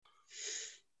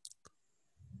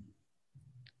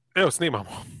Evo, snimamo.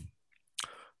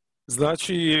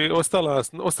 Znači,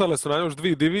 ostale su nam još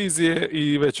dvije divizije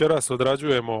i večeras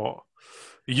odrađujemo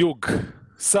jug,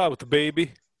 South baby.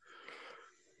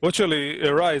 Hoće li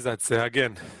Risat se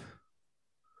again?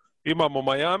 Imamo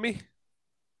Miami,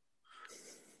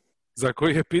 za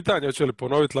koji je pitanje hoće li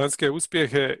ponoviti lanjske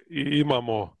uspjehe, i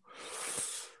imamo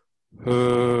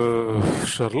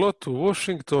Charlotte,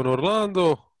 Washington,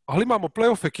 Orlando, ali imamo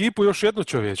playoff ekipu još jednu,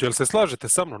 čovječe. Jel se slažete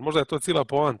sa mnom? Možda je to cijela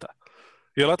poanta.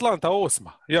 Je li Atlanta 8?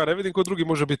 Ja ne vidim ko drugi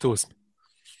može biti 8.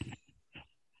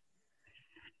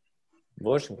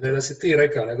 Washington. Ne da si ti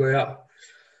rekao, nego ja.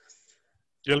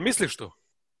 Jel misliš to?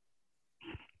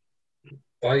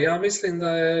 Pa ja mislim da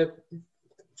je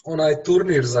onaj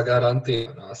turnir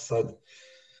zagarantiran, a sad...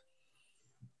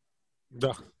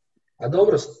 Da. A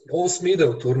dobro, 8 ide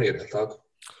u turnir, je li tako?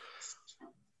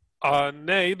 A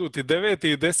ne, idu ti 9.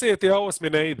 i 10. a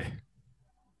 8. ne ide.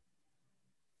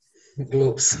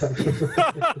 Glup sam.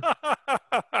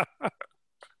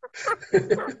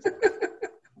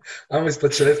 Ajmo iz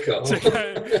početka.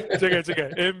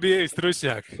 Čekaj, NBA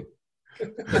stručnjak.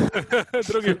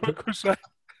 Drugi pokušaj.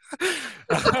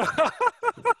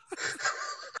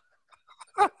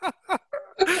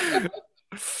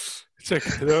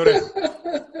 Čekaj, dobro.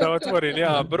 Da otvorim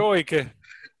ja brojke.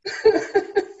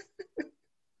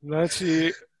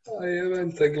 Znači... A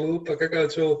jebem te glupa, kakav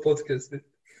će ovo podcast biti?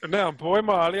 Nemam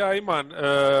pojma, ali ja imam...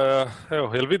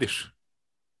 evo, jel vidiš?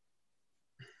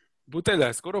 Butelja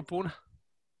je skoro puna.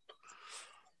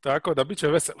 Tako da bit će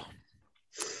veselo.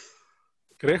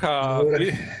 Kreha...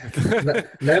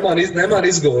 Nemam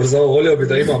izgovor za ovo, volio bi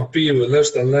da imam pivu ili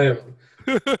nešto, ali nemam.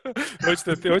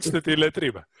 Hoćete ti ne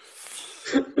treba.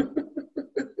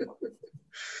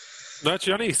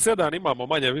 Znači, onih 7 imamo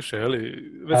manje više,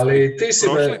 jeli? Ali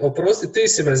ti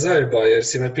si me zajeba, jer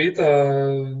si me pita,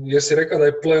 jer si rekao da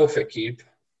je playoff ekipa.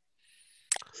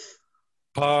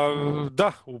 Pa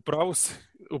da,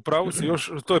 upravo si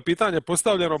još, to je pitanje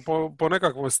postavljeno po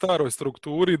nekakvoj staroj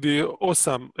strukturi gdje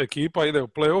 8 ekipa ide u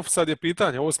playoff, sad je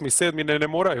pitanje 8. i 7. ne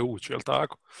moraju ući, jel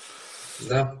tako?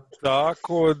 Da.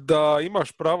 Tako da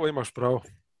imaš pravo.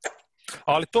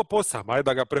 Ali top 8, ajde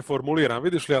da ga preformuliram.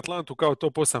 Vidiš li Atlantu kao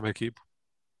top 8 ekipu?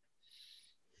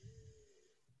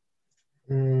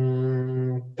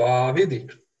 Pa vidi.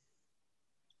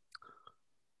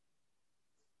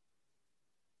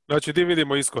 Znači, ti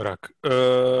vidimo iskorak.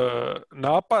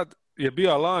 Napad je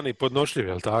bio lani podnošljiv,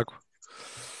 jel tako?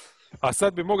 A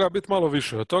sad bi mogao biti malo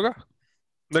više od toga.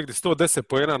 Negdje 110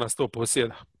 poena na 100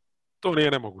 posjeda. To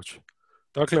nije nemoguće.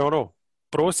 Dakle,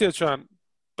 prosječan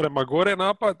prema gore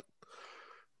napad,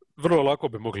 vrlo lako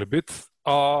bi mogli biti.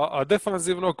 A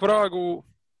defanzivno k vragu,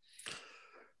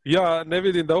 ja ne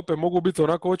vidim da opet mogu biti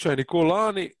onako očajni ko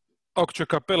lani, ako će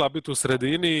Kapela biti u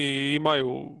sredini i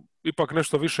imaju ipak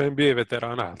nešto više NBA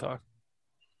veterana, tako?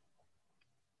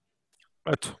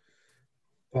 Eto.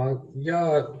 Pa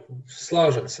ja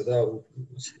slažem se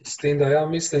s tim da ja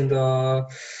mislim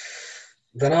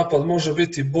da napad može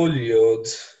biti bolji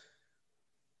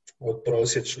od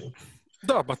prosječnog.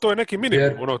 Da, pa to je neki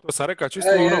minimum, to sam rekao čisto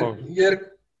Jer,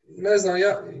 ne znam,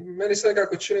 meni se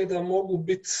nekako čini da mogu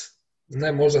biti,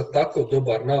 ne možda tako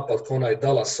dobar napad kao onaj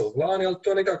Dallasov lani, ali to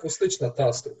je nekako slična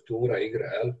ta struktura igre,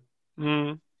 jel?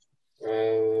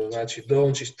 Znači,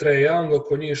 Doncic, Trae Young,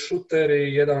 oko njih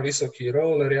šuteri, jedan visoki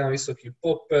roller, jedan visoki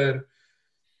popper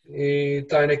i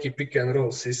taj neki pick and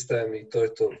roll sistem i to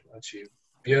je to. Znači,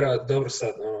 dobro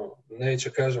sad,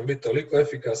 neće, kažem, biti toliko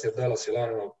efikasni, jer Dallas je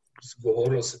lani,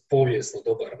 govorilo se povijesno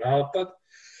dobar napad.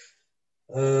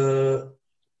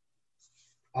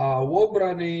 A u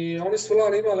obrani, oni su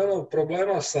lani imali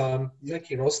problema sa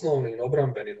nekim osnovnim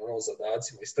obrambenim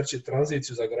zadacima. Istrči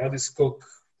tranziciju, zagradi skok,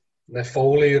 ne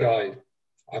fauliraj.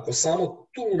 Ako samo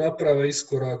tu naprave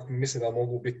iskorak, mislim da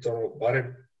mogu biti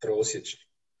barem prosječni.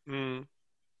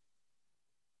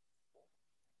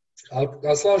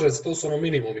 Ali slažem se, to su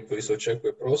minimumi koji se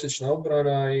očekuje. Prosječna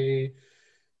obrana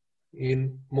i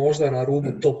možda na rubu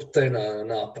top 10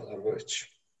 napada, već.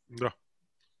 Da.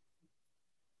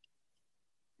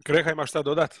 Kreha, imaš šta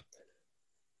dodat?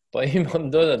 Pa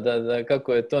imam dodat da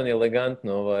kako je Toni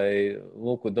elegantno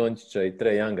Luku Dončića i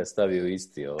Trae Younga stavio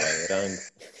isti rang.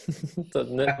 To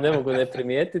ne mogu ne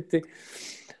primijetiti.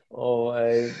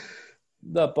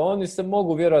 Da, pa oni se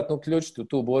mogu vjerojatno uključiti u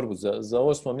tu borbu za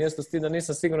 8. mjesto, s tim da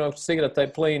nisam siguran ako će se igrati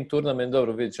taj play-in turnament,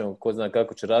 dobro, vidjet ćemo ko zna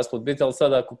kako će rasplet biti, ali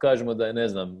sada ako kažemo da je,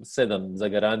 7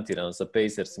 zagarantirano sa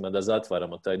Pacersima, da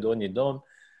zatvaramo taj donji dom,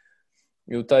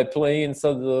 i u taj play-in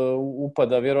sad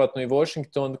upada vjerojatno i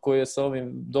Washington, koji je sa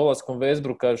ovim dolaskom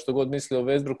Westbrooka, što god misli o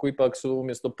Westbrooku, ipak su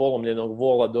umjesto polomljenog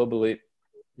vola dobili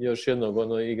još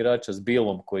jednog igrača s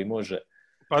bilom koji može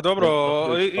Pa dobro,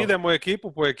 ključ. idemo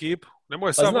ekipu po ekipu. Nemoj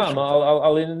Pa samo znam,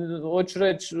 ali hoću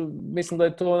reći, mislim da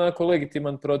je to onako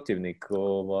legitiman protivnik.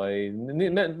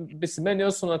 Mislim, meni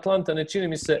osobno Atlanta ne čini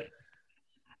mi se,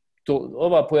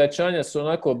 ova pojačanja su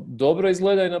onako dobro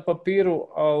izgledaju na papiru,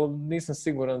 ali nisam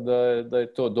siguran da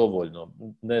je to dovoljno.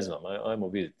 Ne znam, ajmo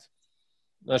vidjeti.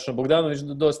 Znači, Bogdanović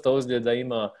dosta ozljeda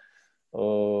ima,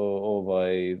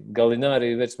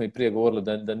 Galinari, već smo i prije govorili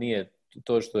da nije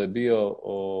to što je bio,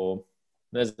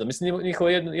 ne znam, mislim, njihovo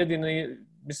jedini,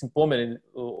 mislim, po meni,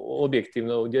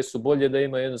 objektivno, gdje su bolje, da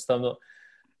ima jednostavno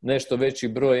nešto veći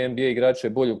broj NBA igrača i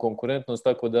bolju konkurentnost,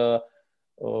 tako da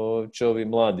će ovi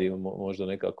mladi možda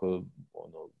nekako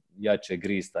jače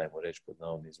grist, ajmo reći, pod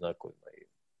navodnim znakovima i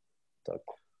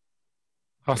tako.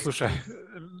 A slušaj,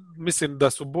 mislim da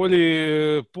su bolji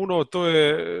puno, to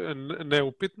je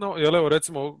neupitno, jer evo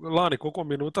recimo lani koliko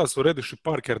minuta su Reddish i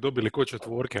Parker dobili ko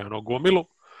četvorke, gomilu,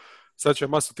 sad će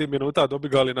masu tih minuta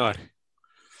dobiti Galinari.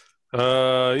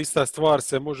 Ista stvar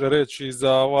se može reći i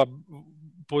za ova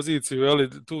poziciju,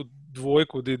 tu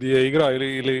dvojku gdje je igra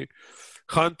ili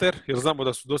Hunter, jer znamo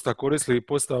da su dosta koristili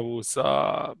postavu sa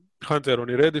Hunterom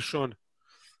i Reddishom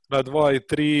na 2 i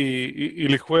 3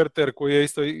 ili Huerter koji je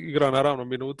isto igra naravno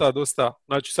minuta dosta.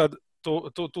 Znači sad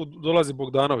tu dolazi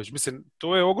Bogdanović. Mislim,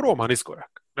 to je ogroman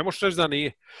iskorak. Ne možeš reći da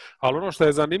nije. Ali ono što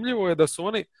je zanimljivo je da su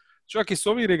oni, čak i s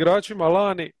ovim igračima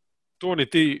lani, to ni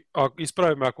ti,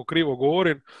 ispravi me ako krivo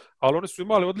govorim, ali oni su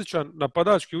imali odličan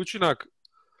napadački učinak,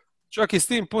 čak i s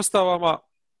tim postavama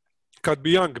kad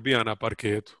bi Young bio na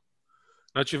parketu.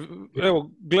 Znači, evo,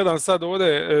 gledam sad ovdje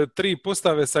 3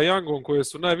 postave sa Youngom koje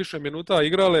su najviše minuta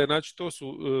igrale, znači to su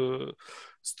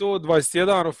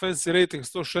 121 offensive rating,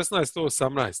 116,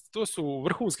 118. To su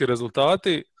vrhunski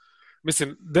rezultati.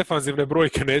 Mislim, defanzivne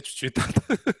brojke neću čitati.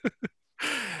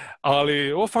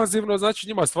 Ali ofanzivno, znači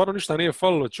njima stvarno ništa nije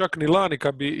falilo. Čak ni lani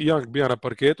kad bi Young bio na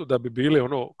parketu da bi bili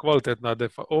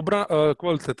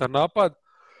kvalitetan napad.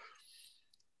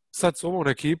 Sad s ovom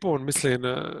ekipom, mislim,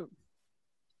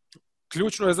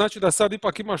 ključno je znači da sad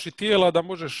ipak imaš i tijela da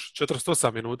možeš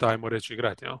 48 minuta, ajmo reći,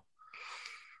 igrati. Ja?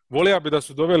 Volija bi da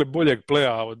su doveli boljeg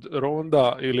pleja od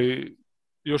Ronda ili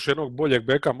još jednog boljeg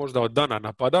beka, možda od Dana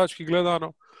napadački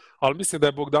gledano, ali mislim da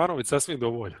je Bogdanović sasvim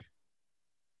dovoljan.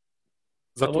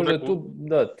 Za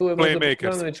tu je možda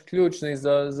Bogdanović ključni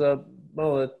za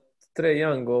malo da Trae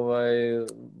Young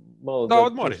malo da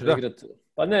odmori, da. Igrati.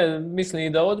 Pa ne, mislim i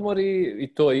da odmori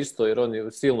i to isto, jer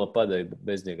oni silno padaju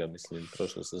bez njega, mislim,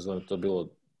 prošle sezone to bilo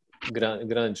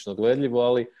granično gledljivo,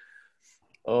 ali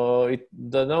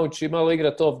da nauči malo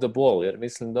igrati off the ball, jer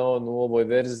mislim da on u ovoj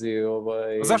verziji...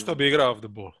 Zašto bi igrao off the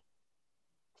ball?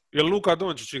 Je li Luka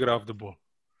Dončić igra off the ball?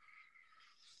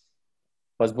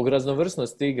 Pa zbog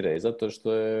raznovrsnosti igre, zato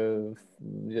što je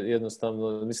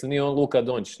jednostavno, mislim, nije on Luka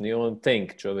Dončić, nije on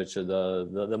tank čoveče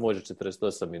da može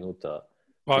 48 minuta.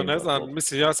 Pa ne znam,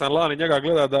 mislim, ja sam lani njega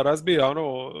gleda da razbija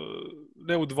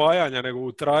ne udvajanja, nego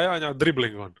utrajanja,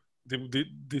 driblingom,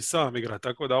 di sam igra,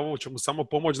 tako da ovo će mu samo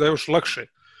pomoći da još lakše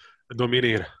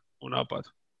dominira u napadu.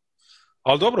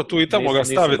 Ali dobro, tu i tamo ga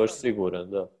staviti. Nisam baš siguran,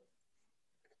 da.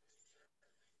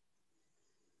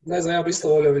 Ne znam, ja bi isto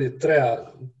volio vidjeti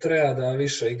Trea da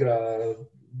više igra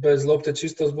bez lopte,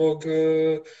 čisto zbog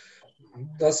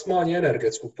da smanji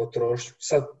energetsku potrošnju.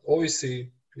 Sad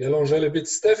ovisi je li on želi biti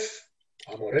Steph,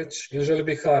 ajmo reći, ili želi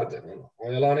biti Harden.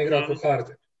 On je lani igra kao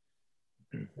Harden.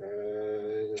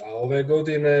 A ove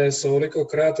godine su ovoliko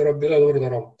kreatora bila dobro da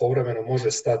on povremeno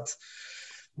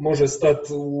može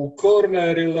stati u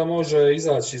korner ili da može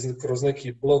izaći kroz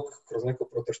neki blok, kroz neko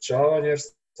protrčavanje, jer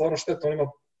stvarno šteta, on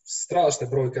ima strašne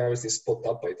brojke, ja mislim, spot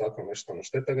upa i tako nešto.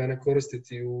 Šteta ga ne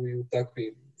koristiti u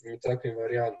takvim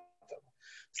varijantama.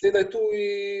 Slijeda je tu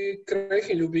i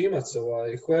krehi ljubimac,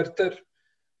 Huerter,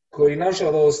 koji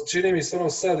nažalost, čini mi se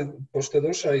sad, pošto je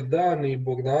došao i Dan i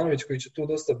Bogdanović, koji će tu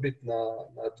dosta biti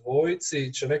na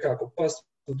dvojici, će nekako pasti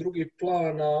u drugi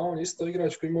plan, a on isto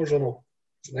igrač koji može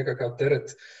nekakav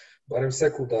teret, barem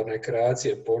sekundarne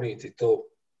kreacije, poniti to.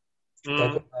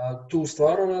 Tako da tu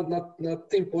stvarno na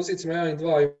tim pozicijama 1 i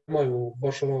 2 imaju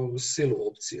baš silu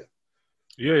opcija.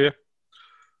 Je.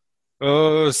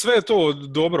 Sve je to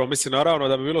dobro, mislim naravno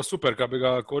da bi bilo super kad bi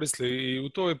ga koristili i u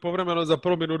to je povremeno za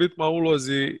promjenu ritma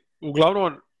ulozi.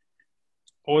 Uglavnom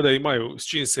ovdje imaju s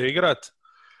čim se igrat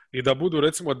i da budu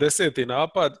recimo 10.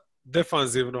 napad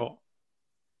defanzivno,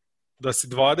 da si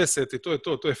 20 i to je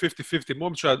 50-50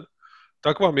 momčad.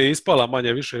 Takva mi je ispala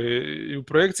manje više i u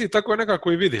projekciji, tako je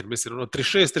nekako i vidim. Mislim,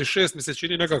 36 mi se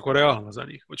čini nekako realno za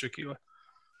njih očekivati.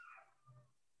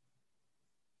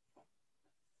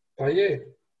 Pa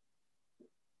je.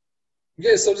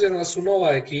 Je, s obzirom da su nova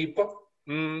ekipa,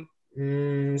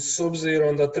 s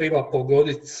obzirom da treba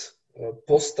pogoditi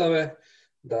postave,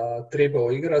 da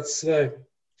treba igrati sve,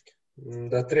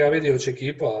 da treba vidjeti hoće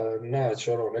ekipa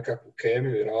naći nekakvu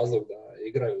kemiju i razlog da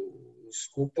igraju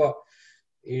skupa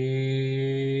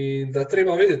i da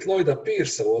treba vidjeti Lloyda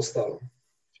Pearsa u ostalom.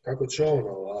 Kako će on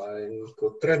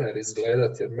kod trener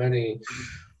izgledati, jer meni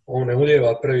on ne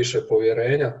ulijeva previše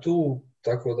povjerenja tu,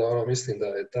 tako da mislim da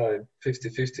je taj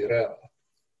 50-50 realan.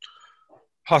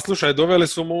 Ha, slušaj, doveli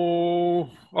su mu,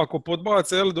 ako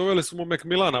podbace, doveli su mu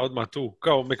McMillana odmah tu.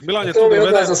 Kao McMillan je tu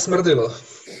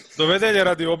doveden je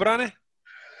radi obrane,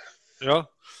 ja?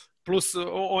 Plus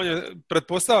on je,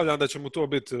 pretpostavljam da će mu to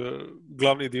biti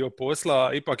glavni dio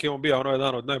posla, ipak je on bio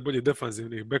jedan od najboljih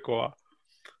defanzivnih bekova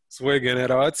svoje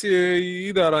generacije i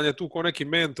idealan je tu ko neki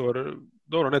mentor,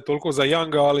 dobro, ne toliko za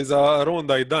Younga, ali za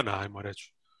Ronda i Dana, ajmo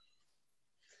reći.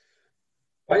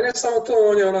 Pa i ne samo to,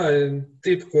 on je onaj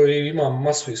tip koji ima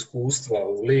masu iskustva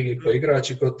u ligi, koji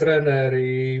igrač i koji trener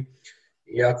i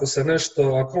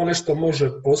ako on nešto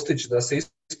može postići da se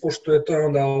ispoštuje, to je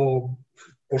onda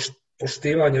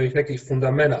poštivanje ovih nekih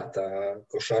fundamenata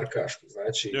košarkaških.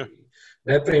 Znači,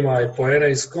 ne primaj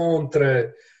poene iz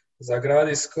kontre,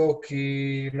 zagradi skok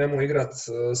i nemoj igrati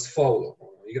s faulom.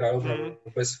 Igra obranu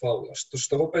bez faula.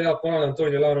 Što opet ja ponavljam, to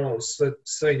je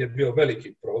sve je bio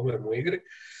veliki problem u igri.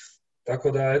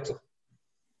 Tako da, eto,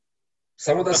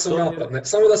 samo da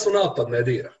su napad ne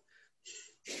dira.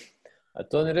 A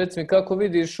to ne reci mi, kako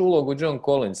vidiš ulogu John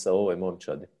Collinsa u ovoj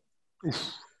momčadi?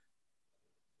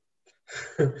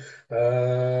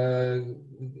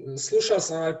 Slušao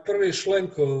sam prvi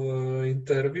Šlenkov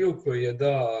intervju koji je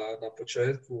dao na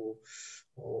početku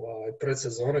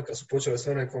predsezone, kad su počele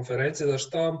sve one konferencije za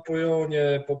štampu i on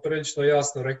je poprilično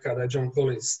jasno rekao da je John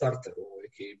Collins starter u ovoj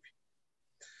ekipi.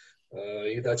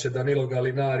 I da će Danilo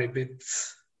Gallinari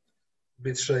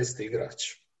biti šesti igrač.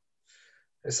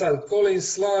 Sad,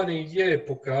 Collins lani je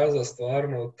pokazao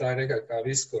stvarno taj nekakav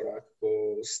iskorak ko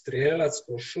strijelac,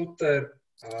 ko šuter,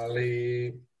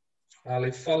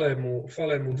 ali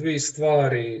fale mu dvije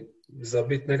stvari za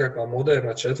biti nekakva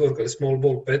moderna četvorka ili small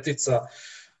ball petica.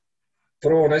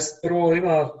 Prvo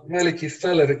ima veliki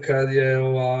feler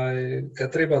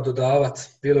kad treba dodavati,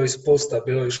 bilo iz posta,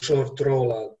 bilo iz short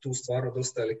rolla, tu stvarno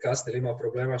dosta ili kasnije ima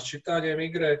problema s čitanjem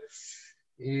igre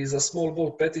i za small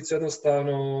ball peticu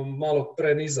jednostavno malo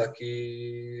prenizak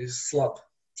i slab.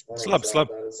 Slab.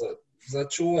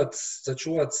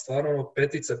 Začuvat stvarno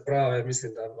petice prave,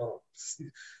 mislim da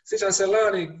sjećam se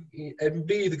lani i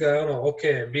Embiid ga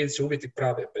je Embiid će ubiti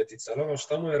prave petice, ali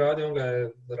šta mu je radio, on ga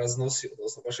je raznosio,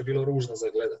 odnosno baš je bilo ružno za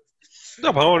gledat.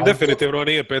 Da, pa on definitivno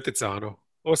nije petica,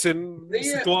 osim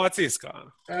situacijska.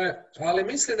 Ali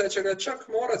mislim da će ga čak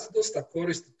morati dosta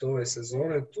koristiti ove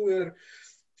sezone tu, jer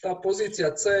ta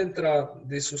pozicija centra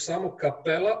gdje su samo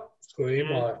Capela, koji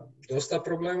ima dosta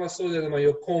problema s ozljedama, i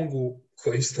Okongu,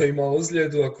 koji isto ima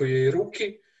ozljedu, a koji je i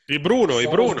ruki. I Bruno.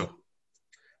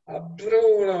 A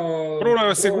Bruno je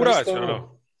osigurač,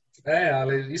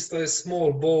 ali isto je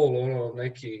small ball,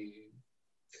 neki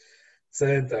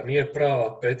centar, nije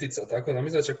prava petica, tako da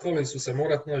mislim da će Collinsu se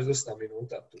morati naći dosta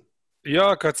minuta tu.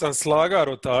 Ja kad sam slaga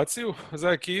rotaciju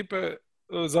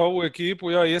za ovu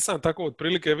ekipu, ja jesam tako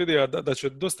otprilike vidio da će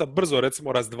dosta brzo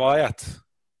recimo razdvajati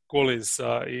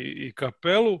Collinsa i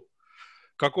Capelu,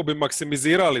 kako bi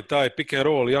maksimizirali taj pick and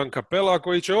roll Jan Capela,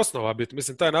 koji će osnova biti.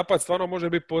 Mislim, taj napad stvarno može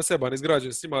biti poseban,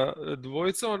 izgrađen s njima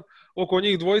dvojicom. Oko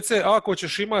njih dvojice, ako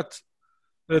ćeš imat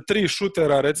 3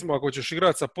 šutera, recimo ako ćeš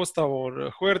igrati sa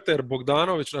postavom Huerter,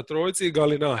 Bogdanović na trojici i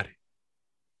Gallinari.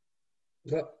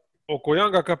 Da. Oko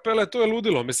Janga Capele to je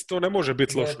ludilo, mislim, to ne može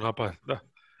biti loš napad. Da.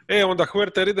 Onda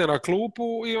Huerter ide na klupu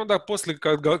i onda poslije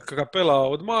kad Capela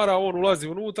odmara, on ulazi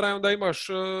unutra i onda imaš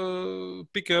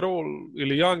pick and roll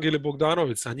ili Young ili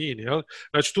Bogdanović sa njim. Jel?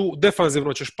 Znači tu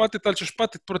defanzivno ćeš patiti, ali ćeš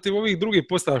patiti protiv ovih drugih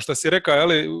postava što si rekao,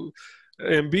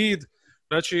 Embiid.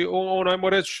 Znači on ajmo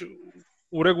reći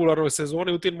u regularnoj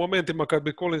sezoni u tim momentima kad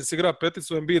bi Collins igra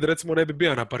peticu, Embiid recimo ne bi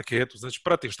bio na parketu. Znači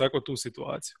pratiš tako tu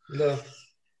situaciju. Da.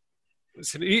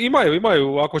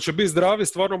 Imaju, ako će biti zdravi,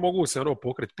 stvarno mogu se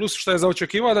pokriti. Plus što je za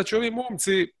očekivati da će ovi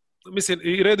momci, mislim,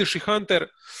 i Reddish i Hunter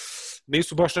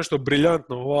nisu baš nešto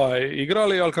briljantno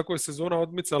igrali, ali kako je sezona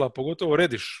odmicala, pogotovo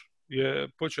Reddish je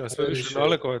počeo sve više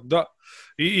nalekovati. Da.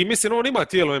 I mislim, on ima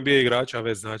tijelo NBA igrača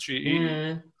već, znači.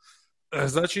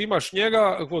 Znači imaš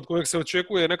njega od kojeg se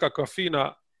očekuje nekakva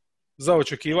fina, za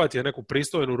očekivati je neku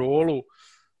pristojnu rolu.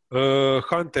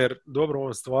 Hunter, dobro,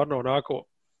 on stvarno onako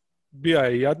bija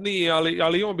je jadniji,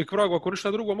 ali on bi k vragu, ako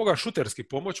ništa drugo, mogao šuterski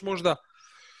pomoć možda.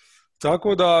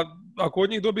 Tako da, ako od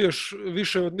njih dobiješ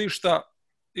više od ništa,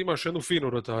 imaš jednu finu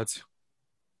rotaciju.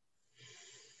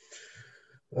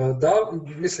 Da,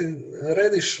 mislim,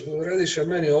 Rediš je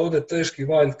meni ovdje teški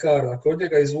wild card. Ako od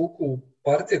njega izvuku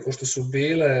partije ko što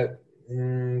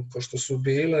su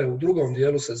bile u drugom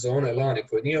dijelu sezone lani,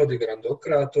 koji nije odigran do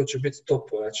kraja, to će biti top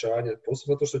pojačanje.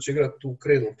 Posebno zato što će igrati tu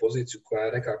krilnu poziciju koja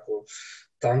je nekako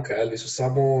tanka, jer su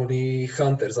samo on i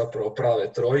Hunter zapravo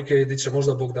prave trojke i di će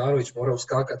možda Bogdanović mora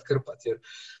uskakat, krpat, jer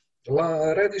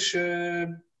Rediš je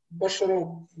baš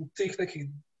u tih nekih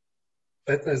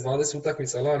 15-20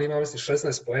 utakmica lani ima, mislim,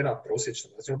 16 poena prosječno.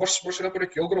 Znači, baš je napravio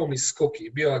neki ogromni skok i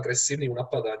bio agresivniji u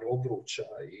napadanju obruča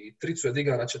i tricu je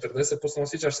digao na 40%.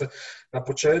 Sjećaš se, na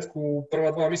početku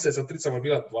prva 2 mjeseca trica mu je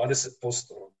bila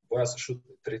 20%. Boja se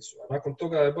šutni tricu. A nakon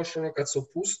toga je baš kad se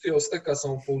opustio, stekao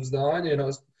samopouzdanje,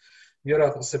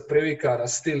 vjerojatno se privika na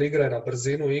stil igre, na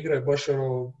brzinu igre, baš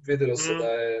vidjelo se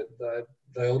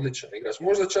da je odličan igrač.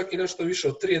 Možda čak i nešto više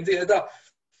od 3&D, da,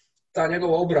 ta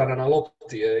njegova obrana na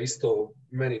lopti je isto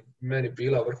meni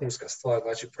bila vrhunska stvar.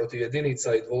 Znači, protiv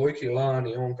jedinica i dvojki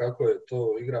lani, on kako je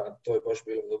to igra, to je baš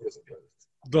bilo dobro za gledati.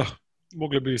 Da,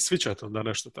 mogli bi svičati onda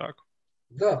nešto tako.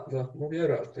 Da,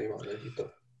 vjerojatno ima neki to.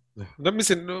 Da,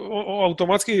 mislim,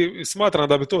 automatski smatram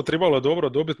da bi to trebalo dobro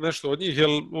dobiti nešto od njih, jer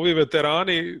ovi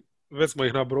veterani, već smo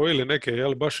ih nabrojili neke,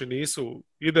 jel, baš i nisu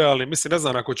idealni. Mislim, ne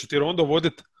znam, ako će ti Rondo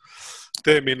voditi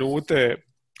te minute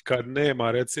kad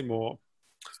nema, recimo,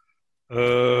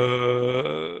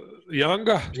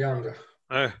 Younga.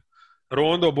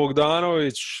 Rondo,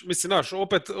 Bogdanović, mislim, znaš,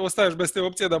 opet ostaješ bez te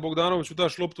opcije da Bogdanoviću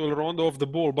daš loptu ili Rondo off the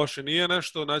ball, baš i nije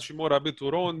nešto, znači mora biti u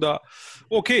Ronda.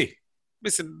 Ok,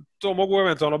 mislim, to mogu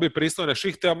eventualno biti pristojne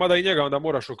šihte, a mada i njega onda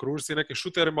moraš okružiti nekim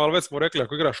šuterima, ali već smo rekli,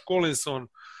 ako igraš Collinson,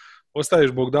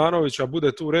 ostaviš Bogdanovića,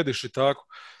 bude tu Rediš i tako.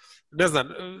 Ne znam,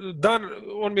 Dan,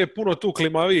 on mi je puno tu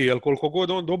klimaviji, jer koliko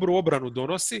god on dobru obranu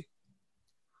donosi,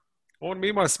 on mi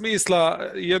ima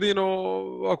smisla jedino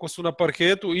ako su na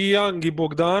parketu i Young i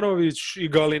Bogdanović i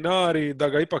Galinari, da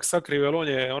ga ipak sakriju, jer on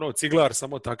je ciglar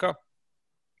samo takav.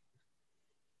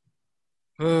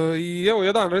 I evo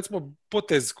jedan, recimo,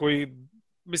 potez koji,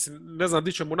 mislim, ne znam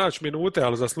di će mu naći minute,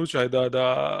 ali za slučaj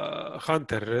da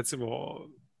Hunter, recimo,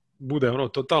 bude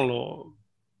totalno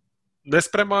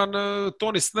nespreman,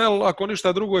 Tony Snell, ako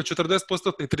ništa drugo, je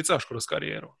 40% tricaš kroz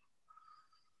karijeru.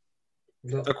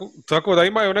 Tako da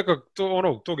imaju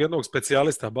tog jednog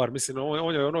specijalista, bar, mislim,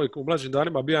 on je u mlađim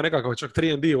danima bio nekakav čak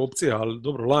 3&D opcija, ali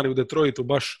dobro, lani u Detroitu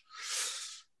baš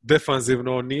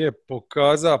defanzivno nije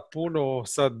pokazao puno,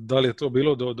 sad da li je to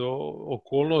bilo do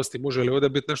okolnosti, može li ovdje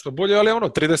biti nešto bolje, ali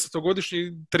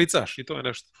 30-godišnji tricaš i to je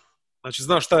nešto. Znači,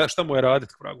 znaš šta mu je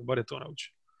raditi, bar je to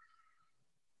nauči.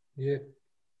 Je.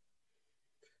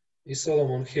 I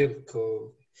Solomon Hill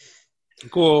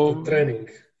ko trening.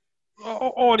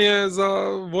 On je za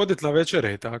vodit na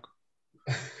večere i tako.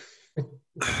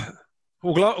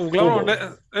 Uglavnom,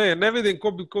 ne vidim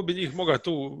ko bi njih mogao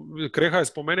tu. Kreha je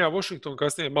spomenuo Washington,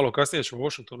 malo kasnije ćemo o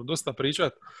Washingtonu dosta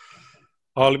pričati,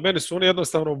 ali meni su oni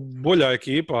jednostavno bolja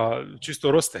ekipa,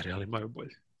 čisto rosteri, ali imaju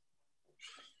bolje.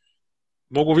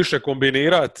 Mogu više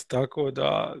kombinirati, tako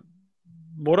da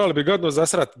morali bi gadno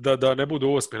zasrati da ne budu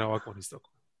 8. na ovakvom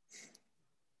istoku.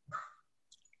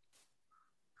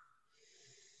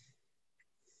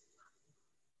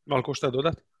 Malo ko šta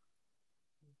dodati?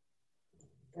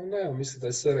 Ne, mislim da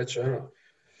je sve rečeno.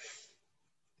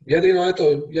 Jedino, eto,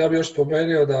 ja bih još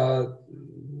spomenuo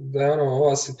da je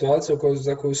ova situacija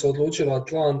za koju se odlučila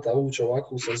Atlanta ući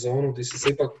ovakvu sezonu, gdje se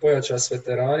ipak pojača s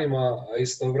veteranima, a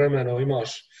istovremeno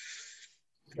imaš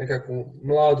nekakvu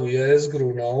mladu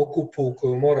jezgru na okupu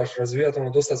koju moraš razvijati,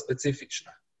 dosta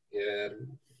specifična. Jer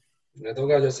ne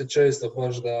događa se često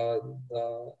baš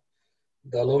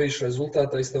da loviš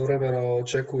rezultata, istovremeno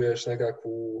očekuješ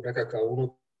nekakav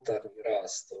unutarnji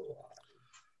rast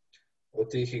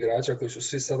od tih igrača koji su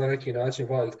svi sad na neki način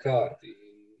wild card,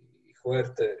 i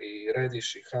Huerter, i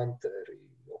Rediš, i Hunter,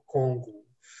 i Okongu,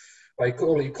 pa i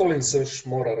Collins još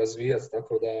mora razvijati,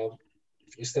 tako da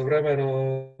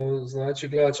istovremeno, znači,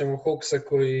 gledat ćemo Hawkse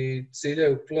koji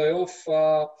ciljaju play-off,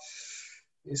 a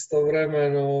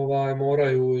istovremeno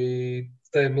moraju i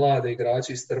te mlade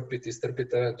igrači istrpiti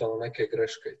eventualno neke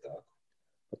greške i tako.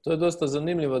 To je dosta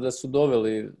zanimljivo da su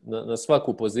doveli na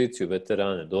svaku poziciju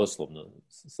veterane, doslovno.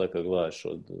 Sad kad gledaš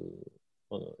od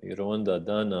i Ronda,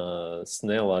 Dana,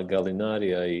 Snella,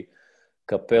 Galinarija i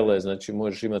Kapele, znači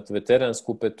možeš imati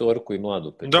veteransku petorku i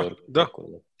mladu petorku. Da.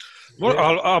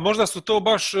 A možda su to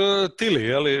baš tili,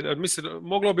 jeli? Mislim,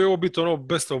 moglo bi ovo biti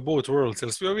best of both worlds,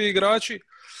 jer svi ovi igrači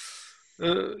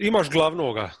imaš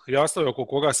glavnoga, jasno je oko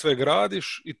koga sve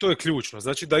gradiš i to je ključno.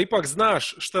 Znači da ipak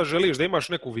znaš šta želiš, da imaš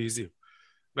neku viziju.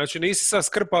 Znači nisi sad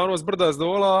skrpa s brda s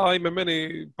dola, ajme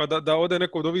meni, pa da ode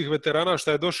neko od ovih veterana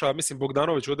šta je došao, mislim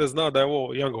Bogdanović ovdje zna da je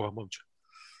ovo Youngova momča.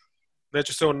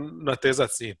 Neće se on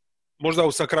natezati s njim. Možda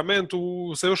u Sakramentu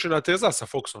se još i nateza sa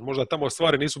Foxom. Možda tamo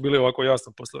stvari nisu bile ovako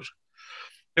jasno posložene.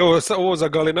 Evo ovo za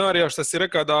Galinarija što si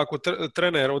rekao da ako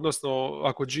trener, odnosno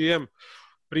ako GM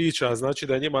priča, znači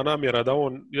da je njima namjera da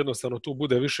on jednostavno tu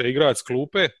bude više igrač s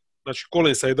klupe. Znači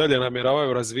Collinsa i dalje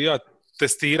namjeravaju razvijati,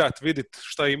 testirati, vidjeti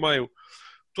šta imaju.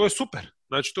 To je super.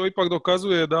 Znači to ipak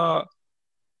dokazuje da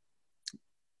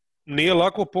nije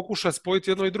lako pokušati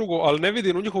spojiti jedno i drugo, ali ne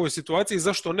vidim u njihovoj situaciji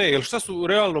zašto ne, jer šta su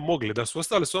realno mogli, da su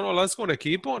ostali s onom lanjskom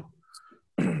ekipom,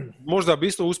 možda bi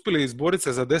isto uspjeli izboriti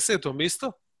se za 10.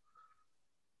 mjesto,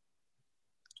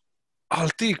 ali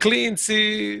ti klinci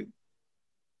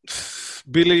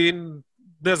bili,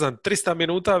 ne znam, 300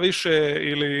 minuta više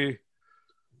ili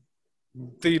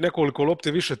ti nekoliko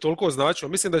lopti više toliko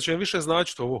značilo. Mislim da će im više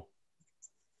značiti ovo.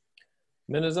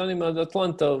 Mene zanima da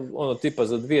Atlanta, tipa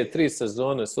za 2-3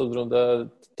 sezone, s obzirom da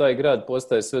taj grad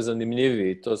postaje sve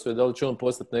zanimljiviji, to sve, da li će on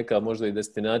postati neka možda i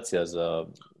destinacija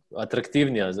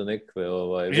atraktivnija za nekakve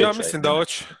veće.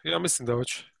 Ja mislim da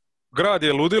hoće. Grad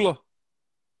je ludilo,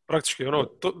 praktički,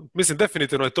 mislim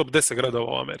definitivno je top 10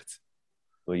 gradova u Americi.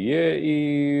 To je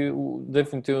i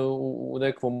definitivno u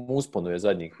nekom usponu je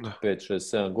zadnjih 5,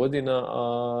 6, 7 godina,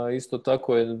 a isto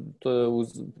tako to je uz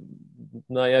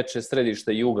najjače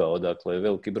središte juga, odakle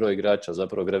veliki broj igrača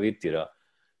zapravo gravitira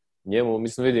njemu.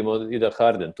 Mislim, vidimo i da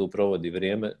Harden tu provodi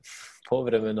vrijeme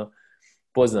povremeno.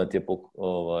 Poznat je po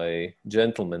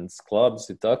Gentleman's Clubs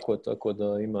i tako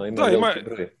da ima veliki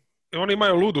broj. Oni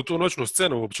imaju ludu tu noćnu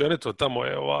scenu općenito, tamo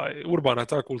je urbana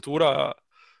ta kultura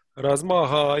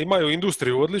razmaha, imaju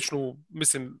industriju odličnu,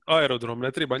 mislim, aerodrom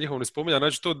ne treba njihov ni spominja,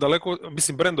 znači to daleko,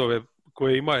 mislim, brendove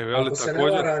koje imaju. Ako se ne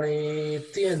vara, ni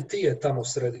TNT je tamo u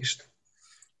središtu.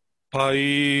 Pa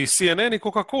i CNN i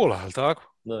Coca-Cola, ali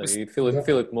tako? Da, i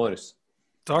Philip Morris.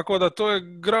 Tako da to je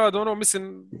grad,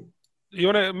 mislim, i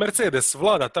Mercedes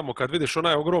vlada tamo, kad vidiš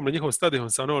onaj ogromni njihov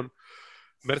stadion sa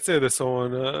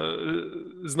Mercedesovom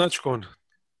značkom.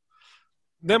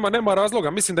 Nema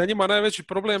razloga. Mislim da je njima najveći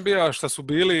problem bio što su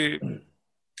bili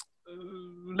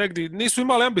negdje, nisu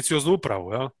imali ambicioznu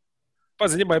upravu. Ja?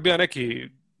 Pazi, njima je bio neki,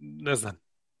 ne znam,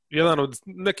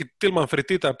 neki Tilman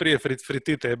Fertitta prije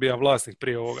Fertitte je bio vlasnik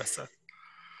prije ovoga sad.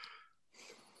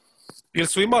 Ili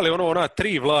su imali ona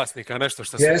 3 vlasnika, nešto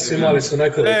što su... Jesu, imali su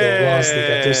nekoliko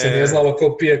vlasnika, tu se nije znalo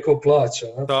ko pije, ko plaća.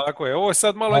 Ne? Tako je, ovo je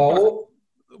sad malo ipak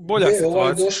bolja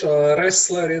situacija.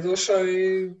 Ressler je došao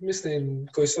i mislim,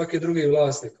 koji svaki drugi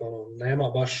vlasnik, nema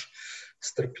baš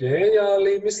strpljenja,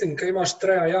 ali mislim, kad imaš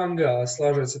Treja Younga,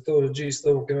 slaže se to G s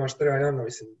tobom, kad imaš Treja Younga,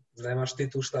 mislim, nemaš ti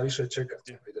tu šta više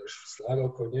čekati. Ideš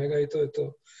slagao kod njega i to je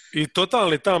to. I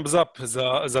totalni thumbs up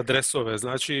za dresove.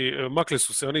 Znači, makli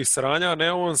su se onih sranja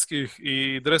neonskih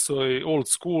i dresovi old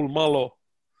school,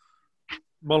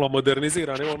 malo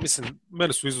modernizirani. Mislim,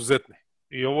 meni su izuzetni.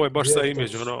 I ovo je baš sa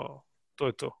imidž, to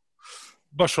je to.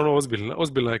 Baš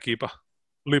ozbiljna ekipa.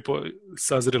 Lipo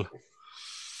sazrila.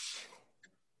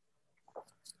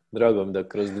 Drago mi da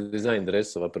kroz dizajn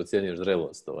dresova procjenjuješ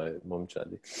zrelost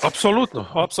momčadi.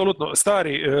 Apsolutno.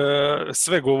 Stari,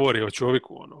 sve govori o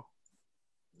čovjeku,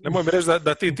 Nemoj mi reći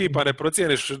da ti tipa ne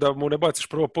procijeniš, da mu ne baciš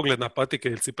prvo pogled na patike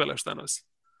ili cipele šta nosi.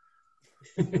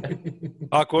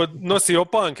 Ako nosi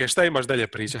opanke, šta imaš dalje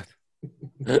pričati?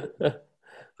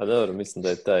 Pa dobro, mislim da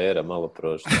je ta era malo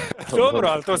prošla. Dobro,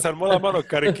 ali to sam moram malo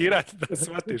karikirati da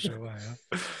shvatiš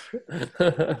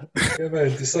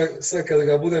Ti sad kada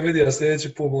ga budem vidio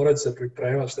sljedeći put morat se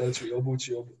pripremati šta ću i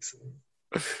obući.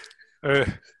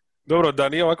 Dobro, da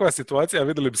nije ovakva situacija,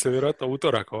 vidjeli bi se vjerojatno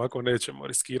utorak, ovako nećemo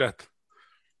riskirati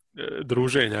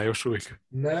druženja još uvijek.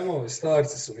 Nemoj,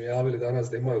 starci su mi javili danas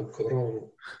da imaju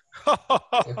koronu.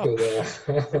 Tako da...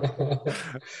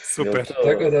 Super.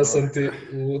 Tako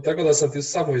da sam ti u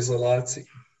samoizolaciji.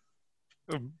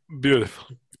 Beautiful.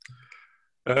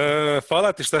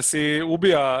 Hvala ti što si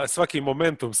ubija svaki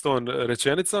momentum s tom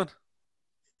rečenicom.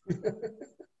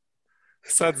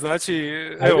 Sad znači...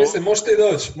 Evo... Mislim,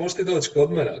 možeš ti doći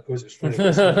kod mene ako hoćeš.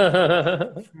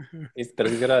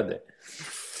 Ispred zgrade.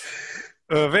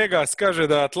 Vegas kaže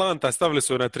da Atlanta stavili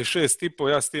su na 36,5,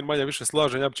 ja s tim manje više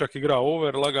slažem, ja bi čak igrao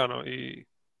over lagano i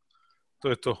to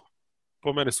je to.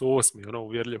 Po meni su 8,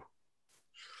 uvjerljivo.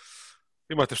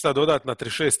 Imate šta dodati na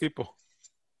 36,5?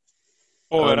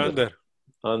 Over,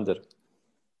 under.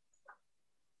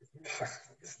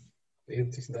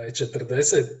 Da je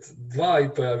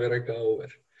 42,5, ja bih rekao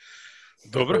over.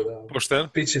 Dobro, pošteno.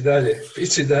 Pići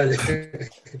dalje.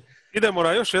 Idemo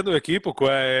na još jednu ekipu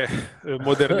koja je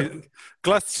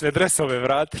klasične dresove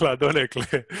vratila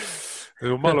donekle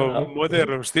u malo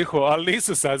modernom štihu, ali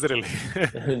nisu sazreli.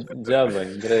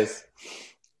 Džabanj, dres.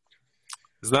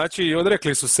 Znači,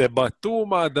 odrekli su se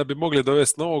Batuma da bi mogli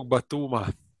dovesti novog Batuma.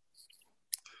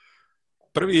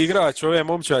 Prvi igrač ove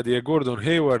momčadi je Gordon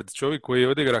Hayward, čovjek koji je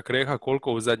odigra kreha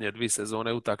koliko u zadnje 2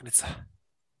 sezone utakmica.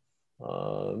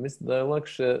 Mislim da je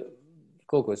lakše,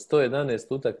 koliko je, 111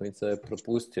 utakmica je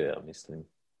propustio, ja mislim.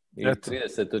 I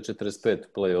 30 do 45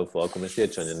 u play-offu, ako me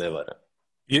sjećanje ne vara.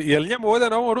 Je li njemu ovdje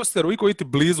na ovom rosteru iko iti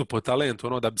blizu po talentu,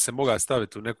 ono da bi se mogao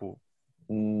staviti u neku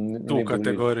tu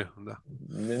kategoriju? Da.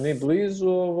 Ni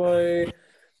blizu,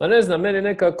 Ma ne znam, meni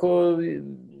nekako,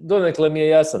 donekle mi je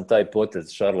jasan taj potez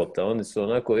Charlotte. Oni su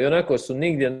onako su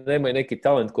nigdje, nemaju neki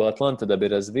talent kao Atlanta da bi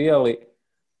razvijali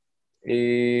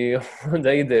i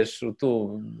onda ideš u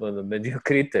tu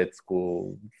mediokritetsku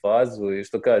fazu i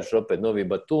što kažeš opet novi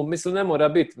Batum. Mislim, ne mora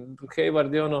biti.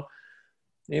 Hayward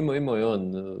je imao je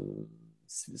on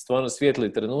stvarno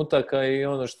svijetli trenutaka i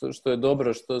ono što je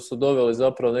dobro, što su doveli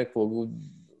zapravo nekog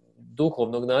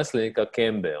duhovnog nasljednika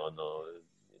Kembe.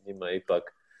 Njima ipak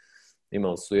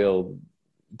imali su,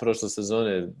 prošle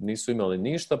sezone nisu imali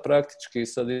ništa praktički,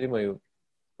 sad imaju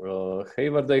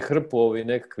Haywarda i hrpu ovih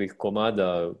nekakvih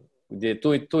komada gdje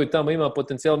tu i tamo ima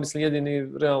potencijal. Mislim,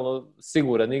 jedini realno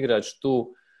siguran igrač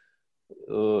tu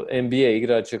NBA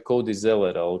igrač je Cody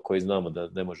Zeller, ali koji znamo da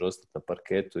ne može ostati na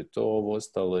parketu i to, ovo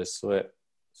ostalo je sve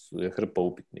je hrpa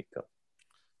upitnika.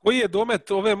 Koji je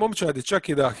domet ove momčadi čak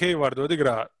i da Hayward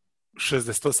odigra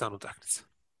 68 utakmica?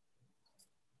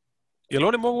 Jel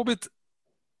oni mogu biti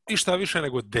išta više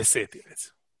nego 10,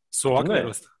 recimo? S ovakve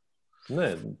vrste?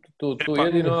 Ne, tu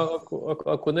jedino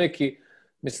ako neki,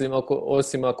 mislim,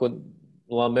 osim ako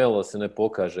Lamelo se ne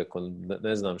pokaže,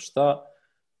 ne znam šta,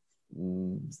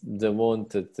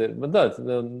 Devonte,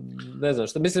 ne znam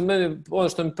šta. Mislim, meni, ono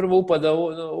što mi prvo upada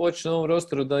u oči na ovom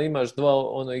rosteru, da imaš dva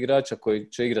igrača koji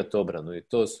će igrati obranu i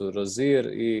to su Rozier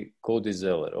i Cody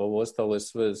Zeller. Ovo ostalo je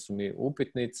sve su mi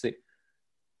upitnici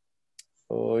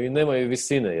i nemaju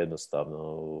visine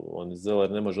jednostavno.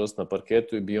 Zeller ne može ostati na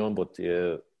parketu i Biombot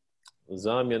je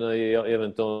zamjena i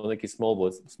eventualno neki small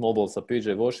ball sa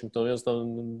PJ Washington jednostavno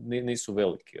nisu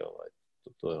veliki.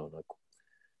 To je onako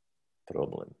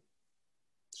problem.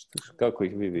 Kako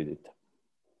ih vi vidite?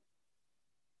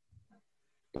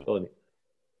 Toni?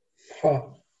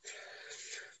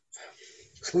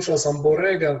 Slušao sam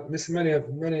Borega, mislim,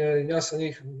 meni je, ja sam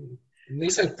njih,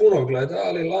 nisam ih puno gledao,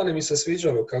 ali lani mi se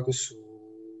sviđalo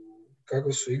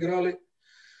kako su igrali.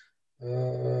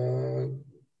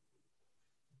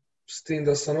 S tim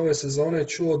da sam ove sezone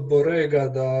čuo od Borega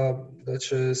da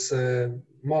će se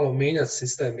malo mijenjati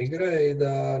sistem igre i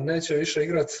da neće više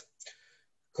igrati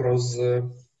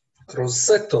kroz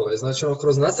setove, znači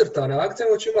kroz nacrtane akcije,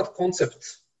 nego će imati koncept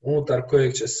unutar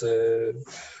kojeg će se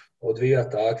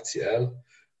odvijati akcije. Jel?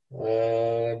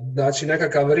 Znači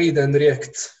nekakav read and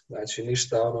react, znači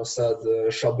ništa sad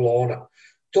šablona.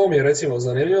 To mi je recimo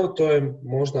zanimljivo, to je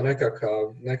možda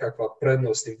nekakva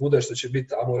prednost im bude što će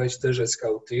biti, ajmo reći, teže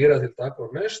skautirati ili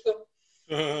tako nešto.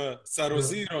 Sa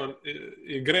Rozierom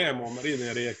i Grahamom read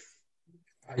and react.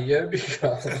 A jebi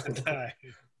ga.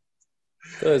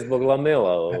 To je zbog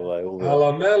Lamela.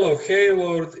 Lamelo,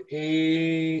 Hayward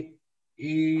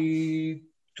i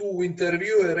tu u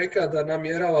intervju je rekao da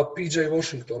namjerava PJ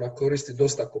Washingtona koristi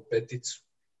dosta ko peticu.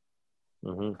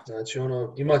 Uh-huh. Znači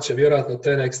imat će vjerojatno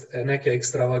te neke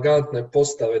ekstravagantne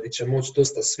postave gdje će moći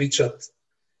dosta svičat.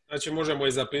 Znači možemo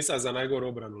i zapisati za najgoru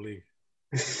obranu ligi.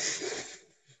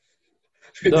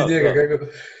 Vidi njega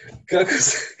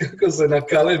kako se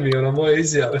nakalemio na moje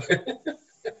izjave.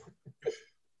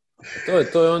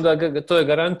 To je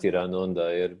garantirano onda,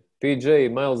 jer PJ,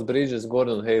 Miles Bridges,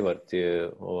 Gordon Hayward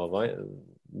je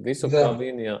visoka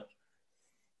linija.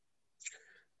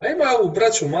 A ima ovu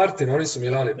braću Martin, oni su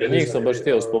Milani. Njih sam baš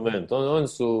htio spomenuti. Oni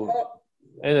su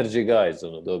energy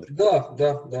guys, dobri.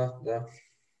 Da.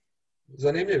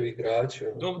 Zanimljivi igrači.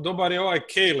 Dobar je ovaj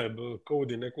Caleb,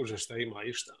 Cody, ne kuže šta ima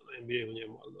išta na NBA u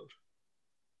njemu, ali dobro.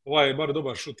 Ovaj je bar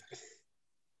dobar šuter.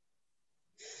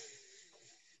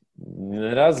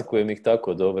 Ne razlikujem ih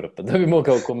tako dobro, pa da bi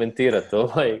mogao komentirati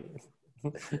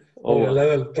Ovo je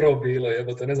level pro bilo,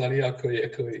 jebote, ne znam nijako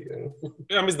je koji.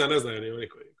 Ja mislim da ne znaju ni oni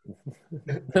koji.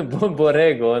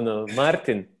 Borego,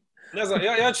 Martin. Ne znam,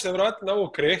 ja ću se vratiti na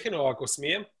ovo Krehino, ako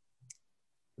smijem.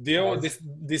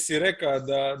 Di si rekao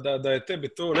da je tebi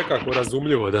to nekako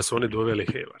razumljivo da su oni doveli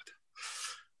Hayward.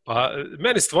 Pa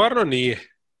meni stvarno nije.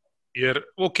 Jer,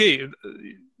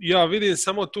 ja vidim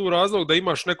samo tu razlog da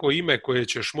imaš neko ime koje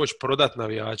ćeš moći prodati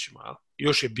navijačima.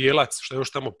 Još je Bijelac, što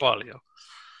još tamo pali. Jel?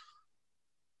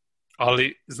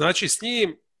 Ali, znači, s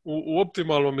njim u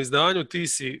optimalnom izdanju ti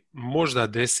si možda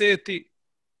 10.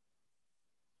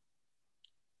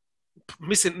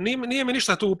 mislim, nije mi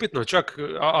ništa tu upitno čak,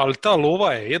 ali ta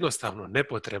lova je jednostavno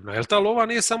nepotrebna. Jer ta lova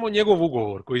nije samo njegov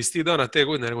ugovor koji isti dana te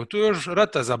godine, nego tu je još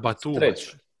rata za Batuma.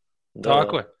 Treći.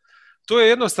 Tako je. To je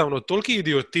jednostavno toliki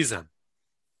idiotizam.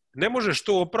 Ne možeš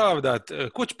to opravdati.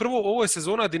 Prvo, ovo je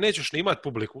sezona gdje nećeš ni imati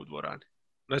publiku u dvorani.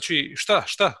 Znači,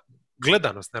 šta?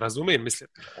 Gledanost, ne razumijem, mislim.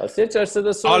 A sjećaš se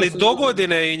da su... Ali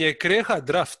dogodine im je kreha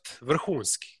draft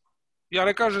vrhunski. Ja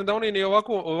ne kažem da oni ni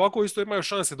ovako isto imaju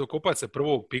šanse dokopati se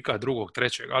prvog pika, drugog,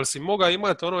 trećeg, ali si moga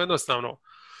imati ono jednostavno,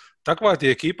 takva ti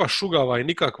ekipa šugava i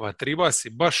nikakva, treba si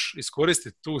baš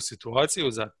iskoristiti tu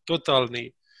situaciju za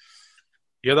totalni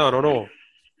jedan ono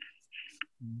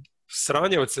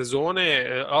sranje od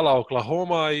sezone ala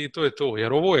Oklahoma i to je to,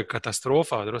 jer ovo je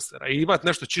katastrofa od rostera i imati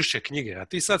nešto čišće knjige, a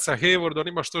ti sad sa Haywardom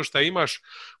imaš to što imaš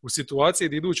u situaciji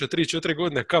gdje iduće 3-4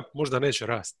 godine kap možda neće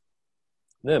rasti.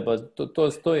 Ne, pa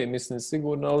to stoji, mislim,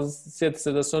 sigurno, ali sjeti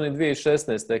se da su oni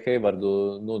 2016.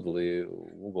 Haywardu nudili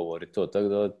ugovor i to, tako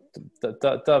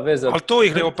da ta veza... Ali to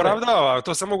ih ne opravdava,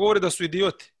 to samo govori da su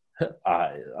idioti.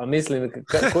 A mislim,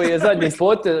 koji je zadnji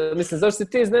potez, mislim, zašto si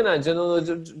ti iznenađen,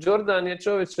 Jordan je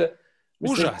čovječe,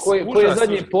 mislim, koji je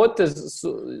zadnji potez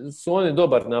su oni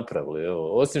dobar napravili,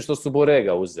 evo, osim što su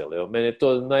Borega uzeli, evo, meni je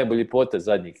to najbolji potez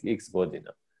zadnjih x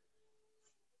godina.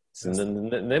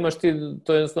 Nemaš ti,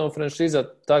 to je jednostavno franšiza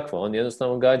takva, oni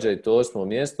jednostavno gađaju to 8.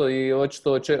 mjesto i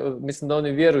očito, mislim da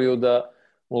oni vjeruju da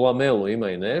u Lamelu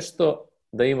imaju nešto,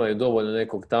 da imaju dovoljno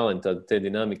nekog talenta, te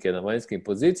dinamike na vanjskim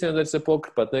pozicijama, da će se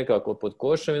pokrpati nekako pod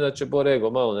košem i da će Borrego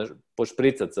malo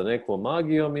pošpricati sa nekom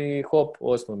magijom i hop,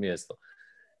 8. mjesto.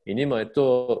 I njima je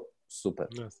to super.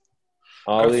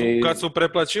 Ali... Kad su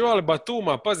preplaćivali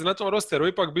Batuma, pazi, na tom rosteru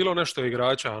ipak bilo nešto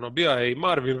igrača, ono, bija je i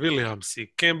Marvin Williams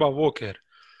i Kemba Walker.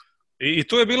 I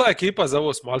to je bila ekipa za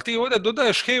 8. Ali ti ovdje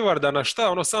dodaješ Haywarda na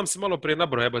šta, ono sam si malo prije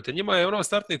nabrojao, jebate. Njima je ono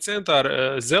startni centar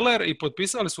Zeller i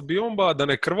potpisali su Bijomba da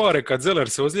ne krvare kad Zeller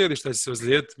se ozlijedi, šta će se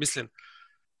ozlijediti. Mislim,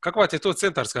 kakva ti je to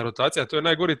centarska rotacija? To je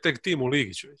najgori tek tim u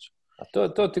ligi, čovječ. A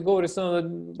to ti govori samo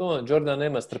da Jordan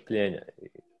nema strpljenja.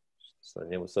 Što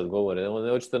njemu sad govore, on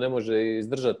očito ne može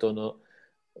izdržati ono,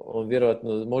 on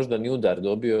vjerojatno možda ni udar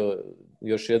dobio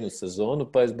još jednu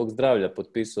sezonu, pa je zbog zdravlja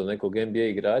potpisao nekog NBA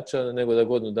igrača, nego da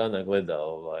godinu dana gleda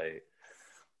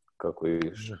kako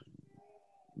iš.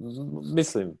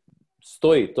 Mislim,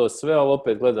 stoji to sve, ali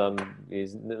opet gledam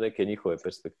iz neke njihove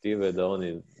perspektive da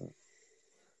oni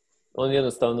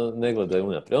jednostavno ne gledaju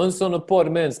unaprijed. Oni su ono poor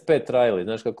man's Pat Riley,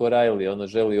 znaš kako Riley ono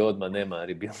želi odmah, nema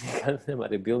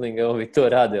rebuildinga, ovi to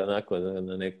rade onako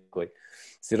na nekoj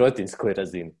sirotinskoj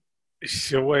razini.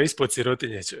 Ovo je ispod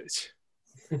sirotinje, čovječ.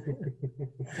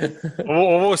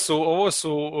 Ovo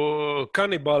su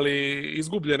kanibali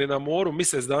izgubljeni na moru,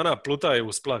 mjesec dana plutaju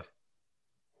u splavi.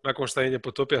 Nakon što im je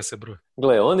potopija se broj.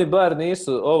 Gle, oni bar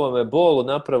nisu ovome Bolu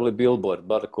napravili billboard,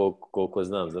 bar koliko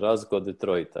znam, za razliku od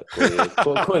Detroita.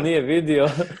 Ko nije vidio,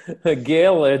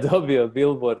 Gelo je dobio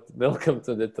billboard Welcome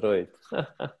to Detroit.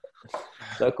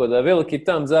 Tako da veliki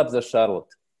thumbs up za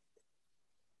Charlotte.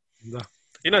 Da.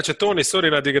 Inače, Toni,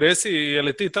 sorry na digresiji, je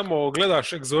li ti tamo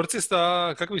gledaš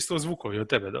Egzorcista, kakvi su to zvukovi od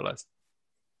tebe dolazi?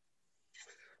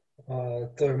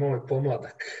 To je moj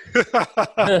pomladak.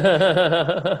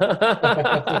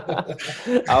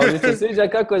 Ali mi se sviđa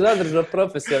kako je zadržao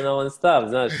profesionalan stav,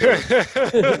 znaš.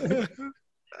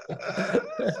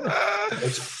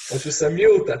 Hoću se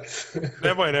mutat.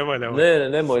 Nemoj.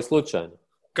 Nemoj, slučajno.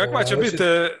 Kakva će biti...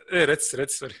 Reci,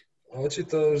 sorry.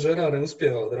 Očito žena ne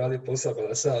uspijeva odraditi posao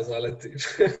da sad zaleti.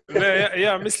 Ne,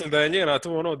 ja mislim da je njena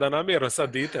tu ono da namjerno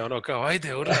sad dite, ono kao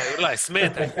ajde urlaj,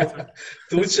 smetaj.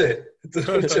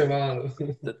 Tuče malo.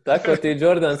 Tako ti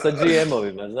Jordan sa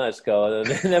GM-ovima, znaš, kao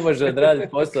ne može odraditi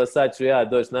posao, sad ću ja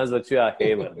doći, nazvat ću ja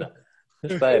Haywarda.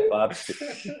 Šta je papsi?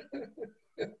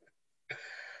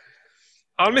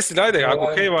 Ali mislim, ajde,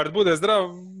 ako Hayward bude zdrav,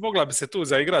 mogla bi se tu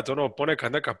zaigrati ono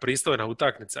ponekad neka pristojna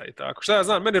utakmica i tako. Šta ja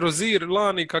znam, meni Rozier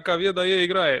lani kakav je da je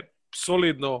igraje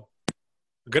solidno.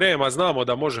 Grema znamo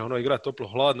da može ono igrati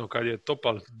toplo-hladno kad je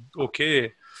topal ok.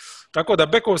 Tako da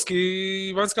bekovski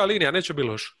i vanjska linija neće biti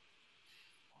loš.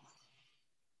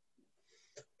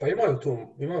 Pa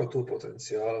imaju tu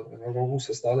potencijal. Mogu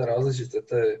se stavljati različite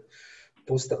te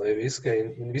postave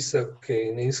visoke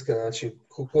i niske, znači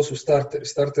ko su starteri?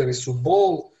 Starteri su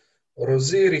Ball,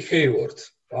 Rozier i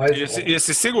Hayward.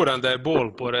 Jesi siguran da je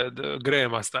Ball pored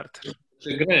Grahama starter?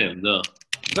 Graham, da.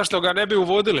 Zašto ga ne bi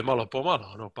uvodili malo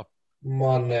pomalo? Ono, pa...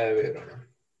 Ma ne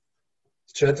vjerujem.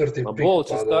 4. pik. Ball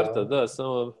će startati, da,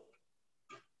 samo...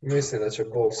 Mislim da će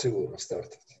Ball sigurno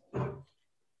startati.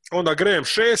 Onda Graham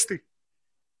 6.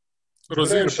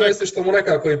 Rozier 6. što mu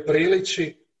nekako i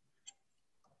priliči.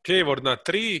 Hayward na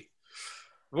 3,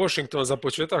 Washington za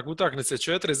početak utakmice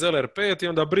 4, Zeller 5 i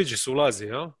onda Bridges ulazi,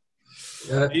 jel?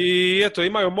 E, I eto,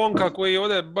 imaju momka koji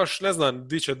ovdje baš ne znam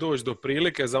di će doći do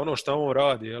prilike za ono što on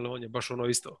radi, jel? On je baš ono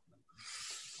isto.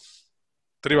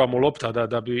 Treba mu lopta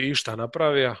da bi išta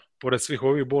napravio, pored svih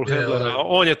ovih ball handlera,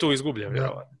 on je tu izgubljen,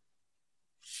 vjerovatno.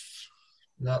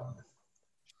 Da.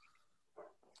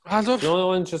 A dobro.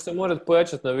 On će se morati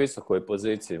pojačati na visokoj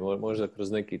poziciji, možda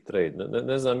kroz neki trade.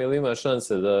 Ne znam je li ima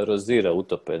šanse da Rozira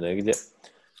utope negdje,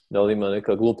 da li ima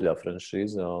neka gluplja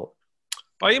franšiza, ali...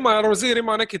 Pa ima, Rozier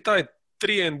ima neki taj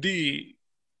 3&D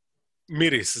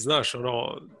miris, znaš,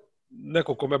 ono,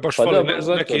 neko kome baš Pa fali,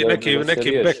 da,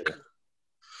 neki back.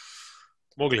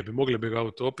 Mogli bi ga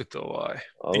utopiti,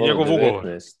 i njegov 19.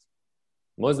 ugovor.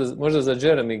 Možda za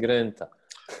Jeremy Granta.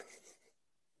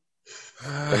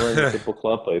 Da se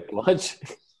poklapaju plaće.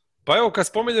 Pa evo, kad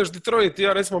spominješ Detroit,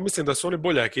 ja recimo mislim da su oni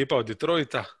bolja ekipa od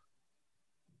Detroita.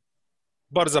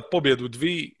 Bar za pobjedu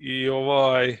 2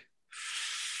 i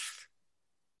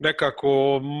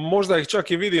nekako, možda ih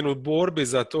čak i vidim u borbi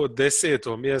za to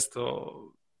 10. mjesto,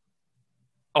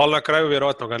 ali na kraju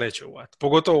vjerojatno ga neće uvati.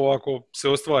 Pogotovo ako se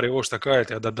ostvari ovo što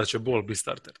kažete, da će Ball biti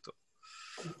starter. To.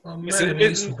 Meni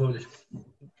nisu bolji.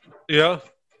 Ja?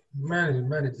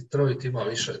 Meni Detroit ima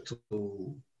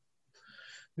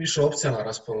više opcija na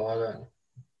raspolaganju.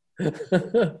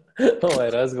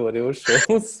 Ovaj razgovor je ušao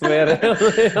u sfere.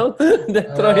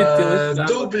 Detroit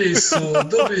dublji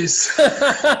su.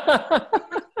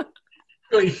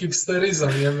 Koji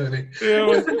hipsterizam je meni.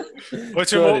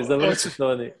 Sorry, završi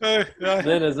Toni.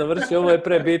 Ne, završi, ovo je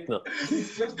prebitno.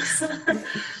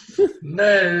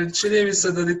 Ne, čini mi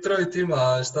se da Detroit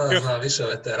ima, više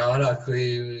veterana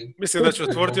koji... Mislim da ću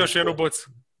otvoriti još jednu bocu.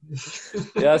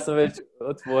 Ja sam već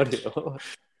otvorio.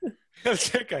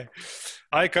 Čekaj.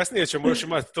 Aj, kasnije ćemo još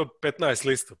imati to 15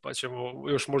 listu, pa ćemo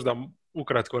još možda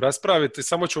ukratko raspraviti.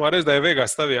 Samo ću vam reći da je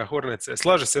Vegas stavio Hornece.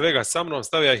 Slaže se Vegas sa mnom,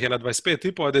 stavio ih je na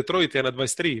 25,5, a Detroit je na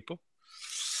 23,5.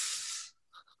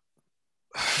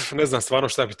 Ne znam stvarno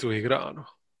šta bi tu igrao. No.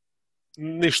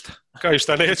 Ništa. Kaj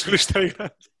šta neću ništa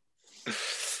igrati.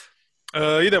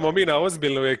 Idemo mi na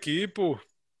ozbiljnu ekipu.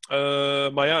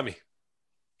 Miami.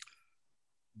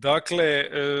 Dakle,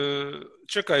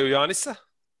 čekaju Janisa.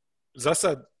 Za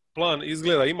sad plan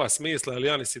izgleda ima smisla, ali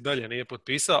Janis i dalje nije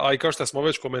potpisao, a i kao što smo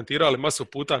već komentirali masu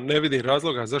puta, ne vidim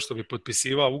razloga zašto bi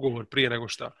potpisivao ugovor prije nego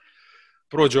što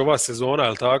prođe ova sezona,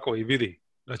 jel tako, i vidi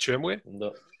na čemu je.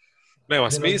 Da.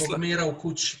 Nema smisla. Zbog mira u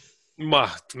kući.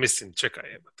 Čekaj,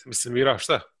 mira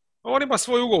šta? On ima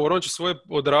svoj ugovor, on će svoje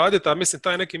odraditi, a mislim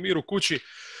taj neki mir u kući,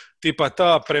 tipa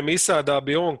ta premisa da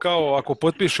bi on kao ako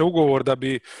potpiše ugovor da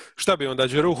bi, šta bi onda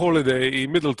Jrue Holiday i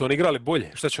Middleton igrali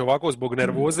bolje, šta će ovako zbog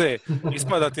nervoze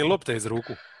ispadati lopte iz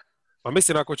ruku. Pa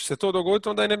mislim ako će se to dogoditi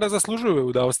onda i ne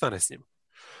zaslužuju da ostane s njim.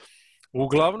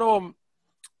 Uglavnom,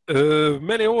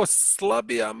 meni je ovo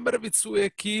slabija mrvicu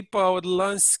ekipa od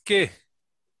lanjske.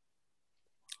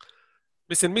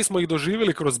 Mislim, mi smo ih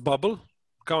doživjeli kroz bubble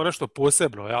kao nešto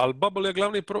posebno, ali bubble je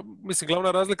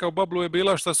glavna razlika u bubble je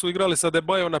bila što su igrali sa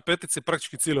Adebayom na petici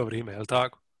praktički cijelo vrijeme, jel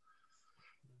tako?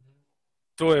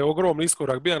 To je ogromni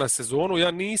iskorak bio na sezonu.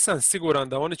 Ja nisam siguran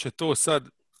da oni će to sad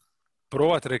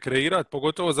probati rekreirati,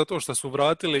 pogotovo zato što su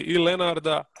vratili i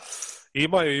Lenarda,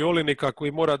 imaju i Olinika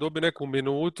koji mora dobiti neku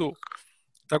minutu,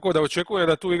 tako da očekujem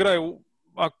da tu igraju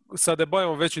sa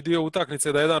Adebayom veći dio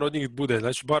utakmice da jedan od njih bude,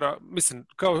 znači mislim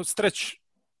kao stretch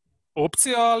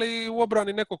opcija, ali u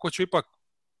obrani neko ko će ipak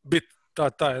biti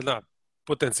ta jedna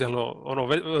potencijalno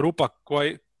rupa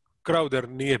koja Crowder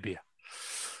nije bio.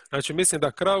 Znači mislim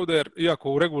da Crowder,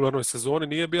 iako u regularnoj sezoni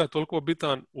nije bio toliko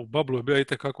bitan, u bublu je bio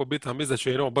itekako bitan, mislim da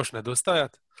će im baš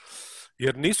nedostajati,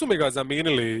 jer nisu mi ga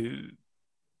zamijenili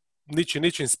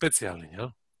ničim specijalnim, jel?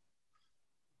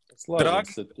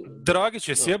 Dragić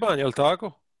je sjeban, jel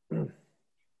tako?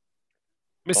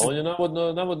 Mislim... Pa on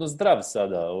je navodno zdrav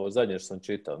sada, ovo zadnje što sam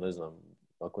čitao, ne znam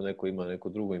ako neko ima neku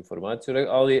drugu informaciju,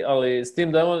 ali s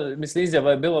tim da on, mislim,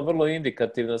 izjava je bila vrlo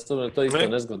indikativna, s obzirom to je isto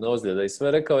nezgodna ozljeda i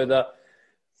sve, rekao je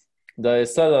da je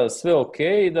sada sve ok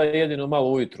i da je jedino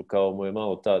malo ujutru kao mu je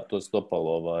malo to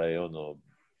stopalo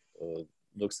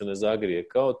dok se ne zagrije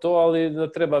kao to, ali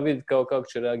da treba vidjeti kako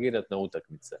će reagirati na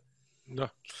utakmice. Da.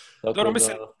 Dobro,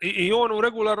 mislim, i on u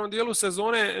regularnom dijelu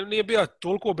sezone nije bio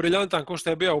toliko briljantan kao što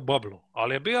je bio u bublu,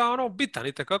 ali je bio bitan,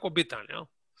 itekako bitan, jel?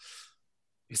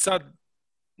 I sad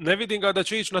ne vidim ga da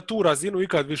će ići na tu razinu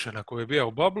ikad više na kojoj je bio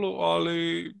u bublu,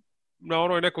 ali na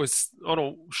onoj nekoj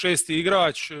šesti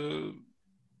igrač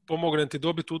pomogne ti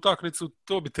dobiti utakmicu,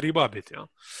 to bi treba biti, jel?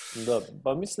 Da,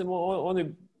 pa mislim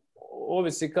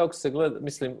ovisi kako se gleda,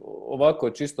 mislim ovako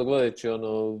čisto gledajući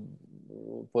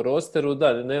po rosteru,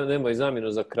 da, nema i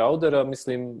zamjenu za Crowdera,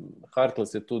 mislim,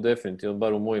 Harkless je tu definitivno,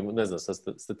 bar u mojim, ne znam,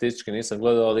 statistički nisam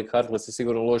gledao, ali Harkless je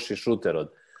sigurno lošiji šuter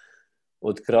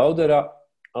od Crowdera.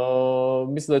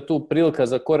 Mislim da je tu prilika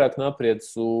za korak naprijed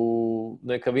su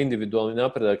nekav individualni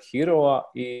napredak Herova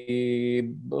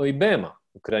i Bema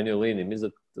u krajnjoj liniji.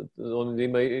 Mislim da on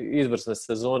ima izvrsne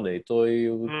sezone i to i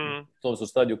u tom su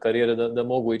stadiju karijere da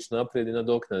mogu ići naprijed i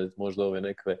nadoknaditi možda ove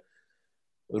nekve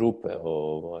rupe.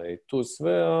 Tu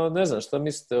sve, a ne znam šta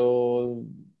mislite o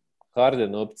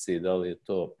Harden opciji, da li je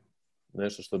to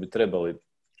nešto što bi trebali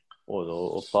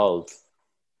opaliti?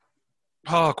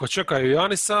 Pa ako čekaju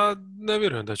Janisa, ne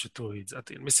vjerujem da će to ići za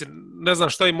tim. Mislim, ne znam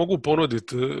šta im mogu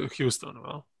ponuditi Houstonu.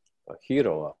 Ja? Pa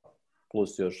Herova,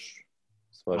 plus još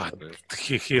svašta.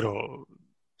 Hero,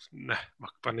 ne,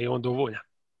 pa nije on dovoljan.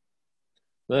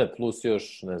 Ne, plus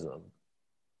još, ne znam.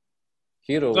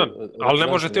 Hero, ali ne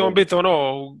može ti on biti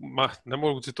ne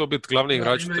mogu ti to biti glavni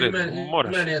igrač.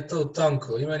 Meni je to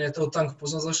tanko. I meni je to tanko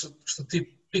poznat što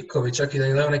ti pikovi, čak i da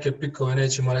im daju neke pikove,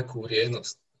 neće imati neku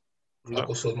vrijednost.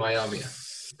 Ako su od Miamija.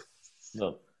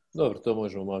 Da. Dobro, to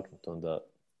možemo maknuti onda.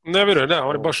 Ne vjerujem, ne,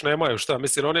 oni baš nemaju šta.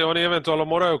 Mislim, oni eventualno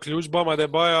moraju ključ Bama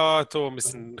Debaja, a to,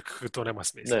 mislim, to nema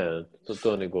smisla. Ne,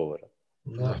 to ne govora.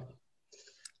 Da.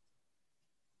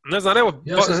 Ne znam, evo,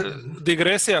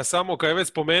 digresija samo, kad je već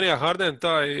spomenuo Harden,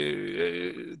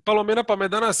 palo mi je na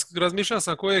pamet danas, razmišljao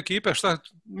sam koje ekipe, šta,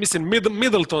 mislim,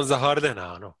 Middleton za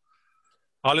Hardena,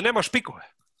 ali nemaš pikove.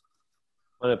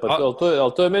 Ne,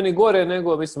 ali to je meni gore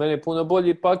nego, mislim, meni je puno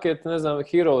bolji paket, ne znam,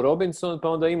 Hero Robinson, pa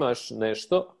onda imaš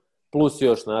nešto, plus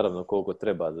još, naravno, koliko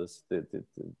treba da se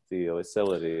ti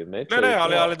selleri meče. Ne,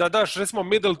 ali da daš, recimo,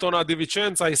 Middletona,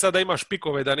 Divičenca i sada imaš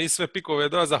pikove, da nisi sve pikove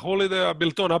da za Holidaya, bi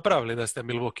li to napravili da ste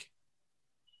Milwaukee?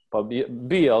 Pa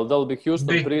ali da li bi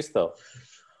Houston pristao?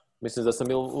 Mislim da sam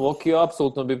Milwaukee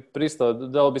apsolutno bi pristao,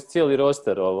 dao bi cijeli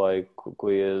roster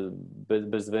koji je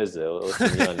bez veze osim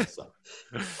Janisa.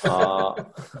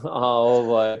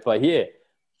 Pa je.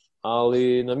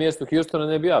 Ali na mjestu Houstona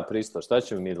ne bi ja pristao. Šta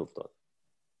će mi Middleton?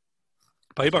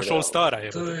 Pa imaš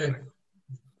All-Stara.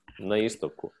 Na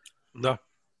istoku. Da.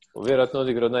 Vjerojatno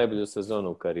odigrao najbolju sezonu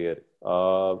u karijeri.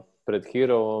 A pred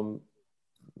Herovom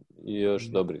još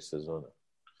dobrih sezona.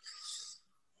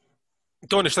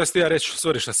 Toni, šta si ti ja reći?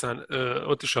 Sorry što sam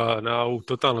otišao na ovu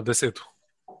totalnu desetu.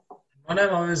 Ma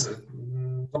nema veze.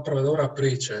 Zapravo je dobra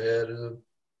priča, jer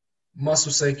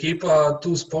masu se ekipa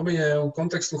tu spominje u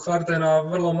kontekstu Hardena,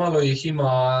 vrlo malo ih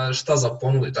ima šta za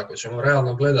ponuditi, tako ćemo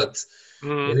realno gledati.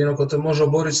 Jedino ko te može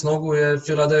oboriti s nogu je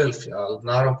Philadelphia, ali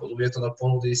naravno pod uvjetom da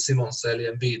ponudi Simonsa ili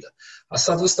Embida. A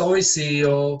sad dosta ovisi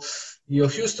i o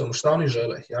Houstonu, šta oni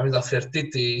žele. Ja mislim da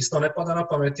Fertiti isto ne pada na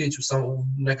pamet ići samo u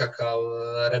nekakav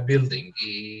rebuilding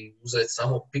i uzeti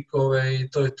samo pikove i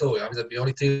to je to. Ja mislim da bi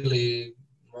oni htjeli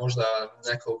možda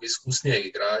nekog iskusnijeg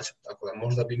igrača, tako da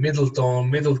možda bi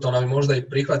Middletona bi možda i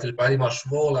prihvatili, pa imaš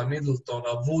Vola, Middletona,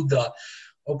 Wooda,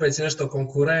 opet si nešto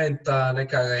konkurenta,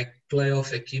 neka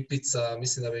playoff ekipica,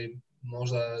 mislim da bi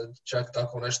možda čak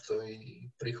tako nešto i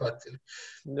prihvatili.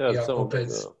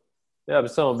 Ja bi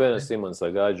samo Bena Simonsa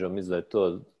gađao, mislim da je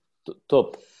to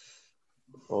top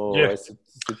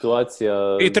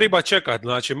situacija. I treba čekat,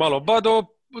 znači malo,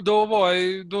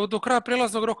 do kraja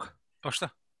prijelaznog roka, pa šta?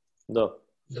 Da.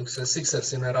 Dok se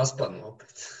Sixersi ne raspadnu opet.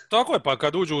 Tako je, pa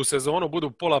kad uđu u sezonu,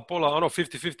 budu pola,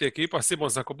 50-50 ekipa,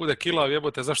 Simons ako bude kilav,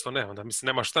 jebote, zašto ne? Onda mislim,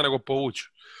 nema šta nego povući.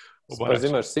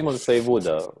 Imaš Simonsa i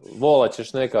Wooda. Vola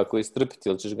ćeš nekako istrpiti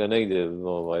ili ćeš ga negdje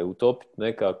utopiti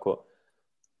nekako.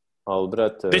 Ali,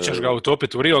 brate... Ti ćeš ga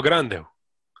utopiti u Rio Grandeu?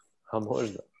 A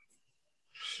možda.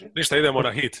 Ništa, idemo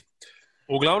na hit.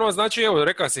 Uglavnom, znači, evo,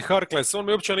 rekao si Harkless, on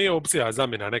mi uopće nije opcija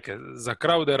zamjena neke za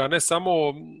Crowdera, ne samo...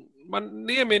 Ma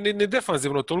nije mi ni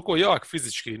defanzivno toliko jak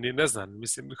fizički, ni ne znam.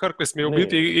 Mislim, Harkless mi je u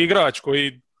biti igrač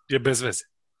koji je bez veze.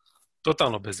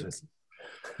 Totalno bez veze.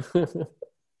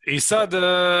 I sad,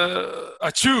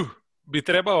 bi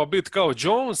trebao biti kao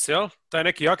Jones, jel? Taj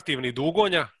neki aktivni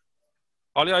dugonja.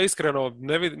 Ali ja iskreno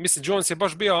ne vidim. Mislim, Jones je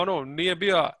baš bio nije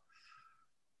bio...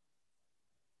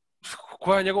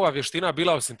 Koja je njegova vještina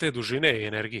bila osim te dužine i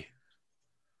energije?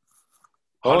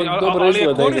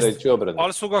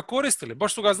 Ali su ga koristili,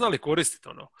 baš su ga znali koristiti.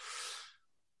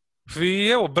 I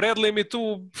evo, Bradley mi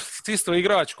tu isto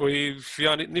igrač koji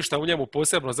ja ništa u njemu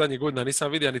posebno zadnjih godina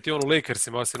nisam vidio, niti on u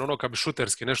Lakersima, osim kad bi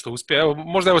šuterski nešto uspio. Evo,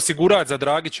 možda je osigurač za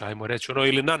Dragića, ajmo reći,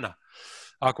 ili Nana,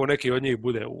 ako neki od njih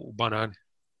bude u banani.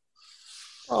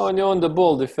 On je on the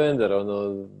ball defender,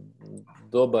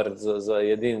 dobar za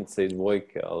jedinice i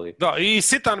dvojke, ali... Da, i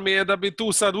sitan mi je da bi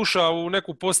tu sad ušao u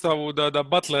neku postavu da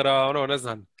Butlera, ne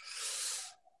znam...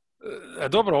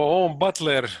 Dobro, on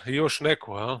Butler i još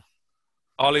neko,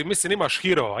 ali mislim imaš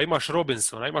Hirova, imaš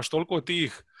Robinsona, imaš toliko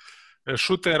tih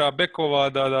šutera, bekova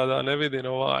da ne vidim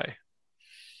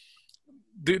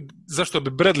zašto bi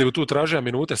Bradley tu tražio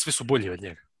minute, svi su bolji od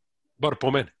njega. Bar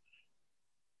po meni.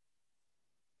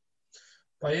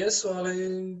 Pa jesu, ali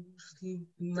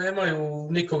nemaju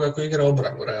nikoga koji igra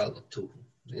obranu realno tu.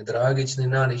 Ni Dragić, ni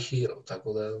Nani Hero,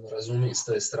 tako da razumijem s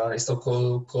te strane. Isto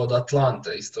kod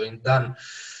Atlante, isto im Dan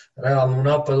realno u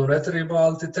napadu ne treba,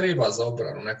 ali ti treba za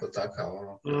obranu neko takav.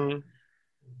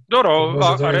 Dobro,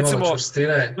 a recimo,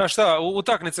 znaš šta,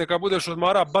 utakmice kad budeš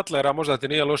odmara Butlera, možda ti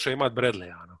nije loše imati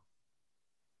Bradleya. No?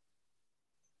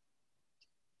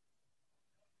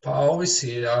 Pa ovisi,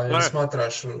 ja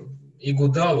smatraš i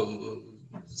Gudalu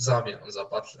zamjenom za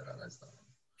Butlera, ne znam.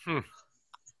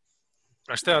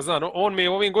 A šta ja znam, on mi je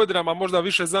ovim godinama možda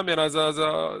više zamjena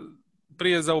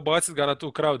prije za ubaciti ga na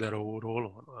tu Crowderovu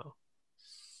rolu.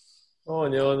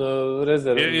 On je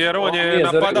rezerv. Jer on je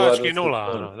napadački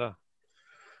nula, da.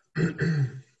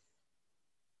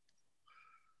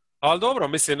 Ali dobro,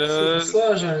 mislim...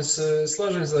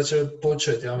 Slažem se da će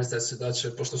početi, ja mislim da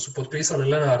će, pošto su potpisali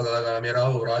Lenarda da ga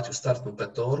namjeravaju vratiti u startnu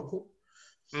petorku,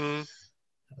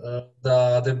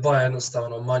 da Deba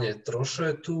jednostavno manje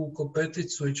troše tu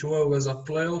kompeticu i čuvaju ga za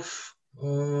playoff.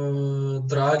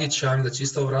 Dragić, ja mislim da će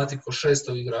isto vratiti ko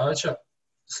 6. igrača.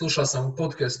 Slušao sam u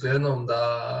podcastu jednom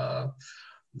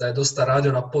da je dosta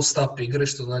radio na post-up igre,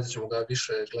 što znači ćemo ga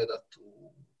više gledati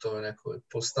u toj nekoj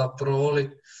post-up roli,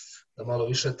 da malo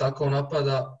više tako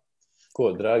napada.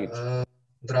 Ko, Dragić?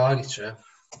 Dragić, je.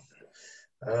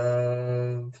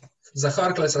 Za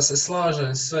Harklessa se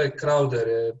slažem, sve Crowder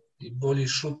je i bolji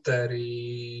šuter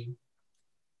i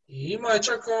ima je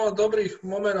čak dobrih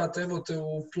momenata, evo te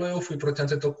u play-offu i protiv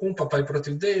Antetokounmpa pa i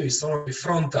protiv Davisa, i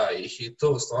fronta ih i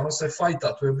to, stvarno se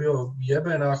fajta, tu je bio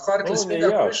jeben, a Harkless mi je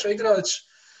kako više igrač.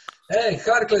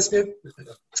 Harkless mi je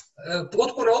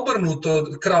potpuno obrnuto od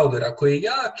Crowdera, koji je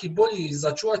jak i bolji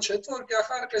za čuva četvorke, a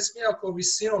Harkless mi je jako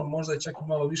visinom, možda je čak i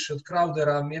malo više od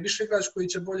Crowdera, mi je više igrač koji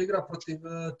će bolje igrati protiv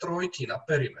trojki na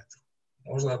perimetru.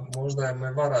 Možda je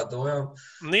me vara dojam.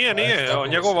 Nije,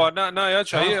 njegova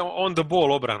najjača je on the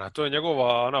ball obrana, to je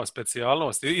njegova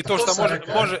specijalnost i to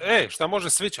šta može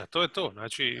svičati, to je to.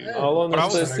 Znači, ali ono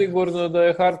što je sigurno da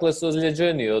je Harkless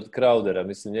ozlijeđeniji od Crowdera,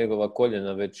 mislim njegova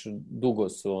koljena već dugo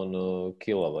su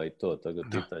kilava i to, tako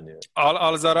pitanje.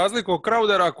 Ali za razliku od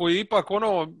Crowdera koji ipak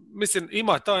mislim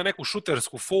ima taj neku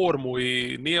šutersku formu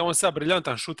i nije on sad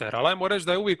briljantan šuter, ali ajmo reći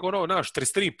da je uvijek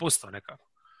 33% nekako.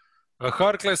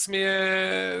 Harkless mi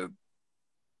je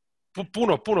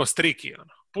puno striki,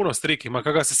 puno striki. Ma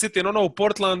kada se sitim u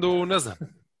Portlandu, ne znam.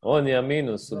 Oni a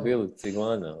minus su bili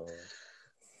ciglana.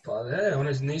 Pa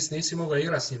ne, nisi mogao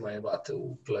igrati s njima jebate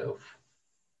u play-off.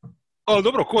 Ali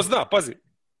dobro, ko zna, pazi.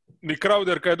 Ni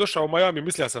Crowder kad je došao u Miami,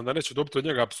 mislio sam da neće dobiti od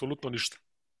njega apsolutno ništa.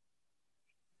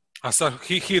 A sa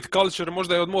hit culture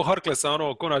možda je od mog Harklessa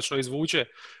konačno izvuče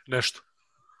nešto.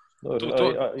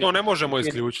 To ne možemo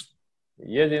isključiti.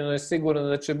 Jedino je sigurno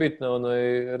da će biti na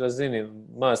onoj razini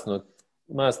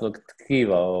masnog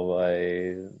tkiva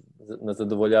na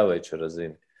zadovoljavajućoj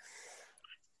razini.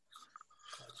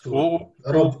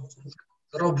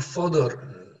 Rob Fodor,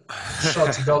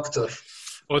 shot doctor.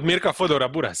 Od Mirka Fodora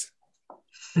Buras.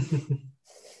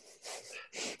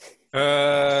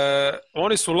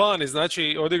 Oni su lani,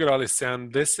 znači, odigrali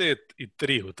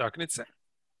 73 utakmice,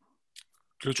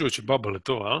 uključujući bubble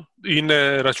to, i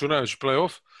ne računajući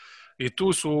play-off. I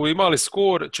tu su imali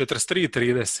skor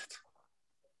 43-30.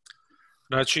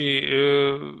 Znači,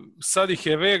 sad ih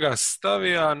je Vegas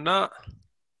stavio na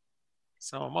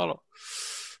samo malo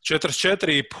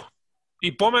 44,5.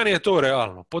 I po meni je to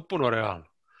realno, potpuno realno.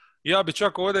 Ja bi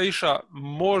čak ovdje išao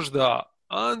možda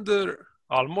under,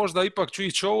 ali možda ipak ću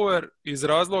ići over iz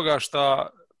razloga što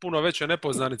puno veće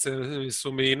nepoznanice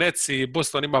su mi i Nets i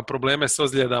Boston ima probleme s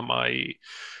ozljedama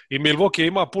i Milwaukee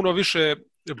ima puno više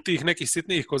tih nekih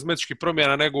sitnijih kozmetičkih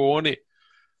promjena nego oni.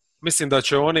 Mislim da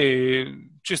će oni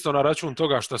čisto na račun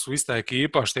toga što su ista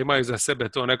ekipa, što imaju za sebe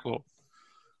to neko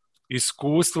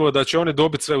iskustvo, da će oni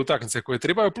dobiti sve utakmice koje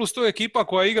trebaju, plus to je ekipa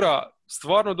koja igra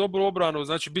stvarno dobru obranu,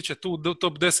 znači bit će tu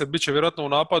top 10, bit će vjerojatno u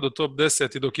napadu top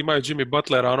 10 i dok imaju Jimmy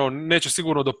Butlera, neće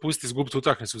sigurno dopustiti izgubiti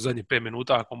utakmicu u zadnjih 5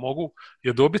 minuta ako mogu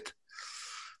je dobiti.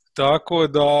 Tako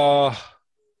da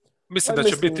mislim da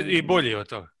će biti i bolji od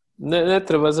toga. Ne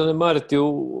treba zanemariti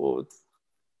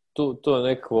to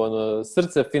neko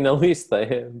srce finalista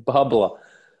je babla,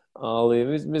 ali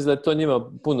mislim da je to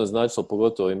njima puno značilo,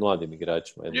 pogotovo i mladim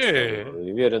igračima.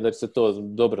 I vjerujem da će se to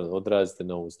dobro odraziti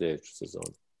na ovu sljedeću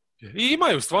sezonu. I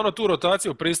imaju stvarno tu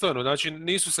rotaciju pristojnu, znači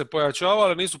nisu se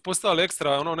pojačavali, nisu postali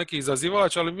ekstra neki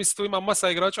izazivač, ali mislim tu ima masa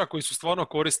igrača koji su stvarno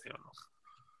korisni.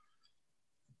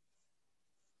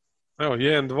 Evo,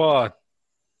 1, 2,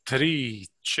 3,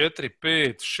 4,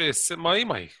 5, 6, 7, ma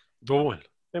ima ih, dovoljno.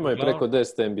 Ima i preko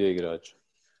 10 NBA igrača.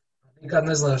 Nikad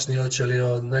ne znaš ni hoće li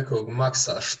od nekog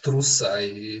Maxa Štrusa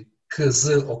i KZ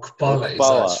Okpale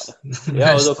Okpala.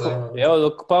 izaći. Ja od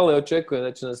Okpale očekujem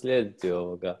da će naslijediti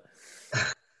ovoga.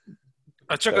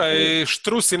 A čekaj,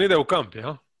 Štrusin ide u kamp,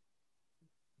 ja?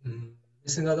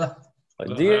 Mislim da.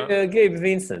 Gdje je Gabe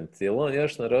Vincent? Je li on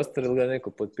još na roster ili ga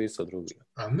neko potpisao drugi?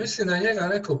 A mislim da je njega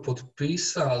neko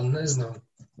potpisao, ali ne znam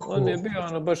ko. On je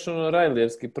bio baš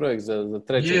Rileyevski projekt za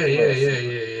treći.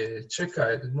 Je.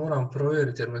 Čekaj, moram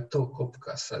provjeriti jer me to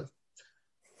kopka sad.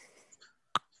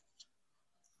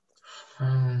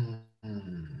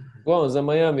 Uglavnom za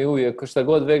Miami uvijek, šta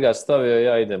god Vegas stavio,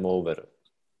 ja idem over.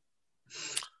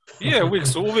 Je,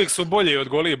 uvijek su bolji od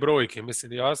golih brojke,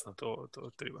 mislim, jasno,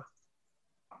 to treba.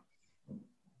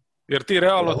 Jer ti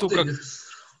realno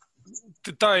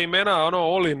tu ta imena,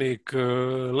 Olinik,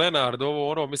 Lenard,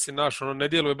 mislim, ne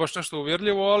djeluje baš nešto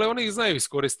uvjerljivo, ali oni ih znaju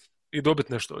iskoristiti i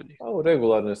dobiti nešto od njih. A u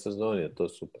regularnoj sezoni je to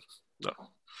super. Da.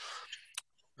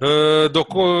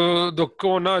 Dok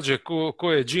on nađe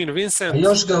ko je Gene Vincent.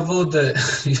 Još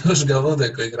ga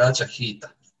vode ko igrača Hita.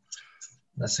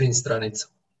 Na svim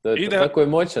stranicama. Tako je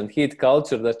moćan Heat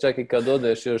culture da čak i kad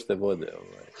odeš još te vode.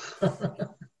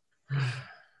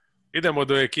 Idemo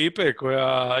do ekipe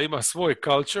koja ima svoj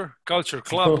culture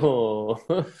club.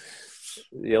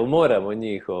 Jel moramo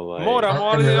njih? Moramo,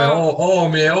 ali...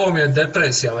 Ovo mi je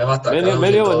depresija.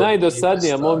 Meni je ovo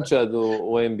najdosadnija momčad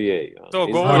u NBA. To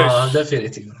govoriš.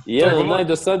 Definitivno. Jedan od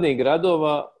najdosadnijih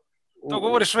gradova... To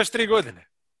govoriš već 3 godine.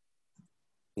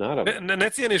 Naravno. Ne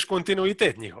cijeniš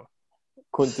kontinuitet njihov.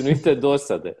 Kontinuitet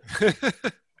dosade.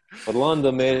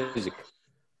 Orlando Magic.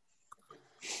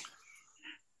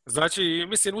 Znači,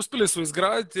 mislim, uspjeli su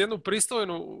izgraditi jednu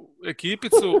pristojnu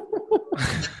ekipicu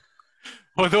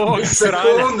od ovog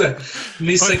sranja.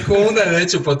 Ni sekunde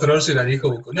neću potrošiti na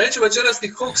njihovu. Neću večeras ni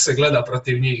Hawks se gleda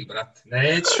protiv njih, brate.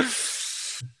 Neću.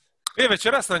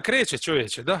 Večeras nam kreće,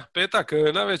 čovječe, da. Petak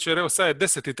navečer, evo sad je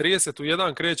 10:30, u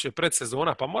 1 kreće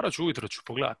predsezona, pa morat ću ujutro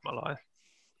pogledat malo, aj.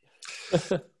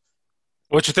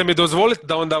 Hoćete mi dozvoliti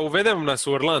da onda uvedem nas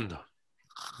u Orlando?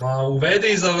 Ma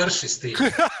uvedi i završi s tim.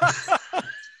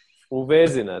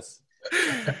 Uvezi nas.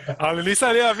 Ali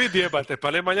nisam ja vidi jebate,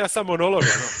 pa nemam ja samo monologa.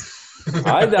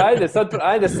 Ajde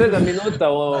 7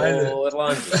 minuta u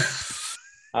Orlandu.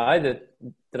 Ajde.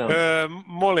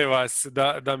 Molim vas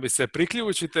da mi se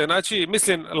priključite. Znači,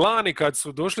 mislim, lani kad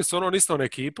su došli s onom istom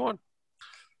ekipom,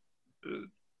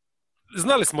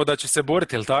 znali smo da će se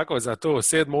boriti, jel tako, za to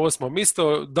 7. 8.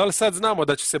 mjesto. Da li sad znamo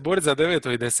da će se boriti za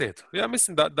 9. i 10. Ja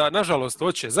mislim da nažalost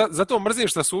hoće. Zato mrzim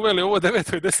što su uveli ovo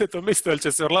 9. i 10. mjesto, jer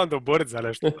će se Orlando boriti za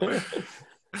nešto.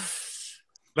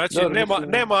 Znači,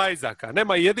 nema Isaaca,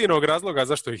 nema jedinog razloga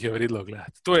zašto ih je vridilo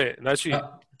gledati. To je, znači,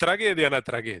 tragedija na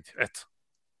tragediju. Eto.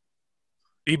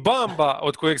 I Bamba,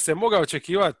 od kojeg se mogao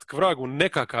očekivati k vragu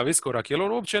nekakav iskorak, jer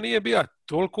on uopće nije bio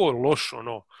toliko loš,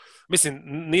 Mislim,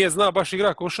 nije zna baš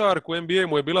igra košarku, NBA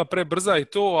mu je bila prebrza i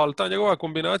to, ali ta njegova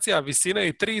kombinacija visine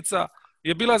i trica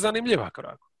je bila zanimljiva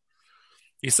korak.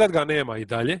 I sad ga nema i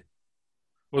dalje,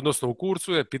 odnosno u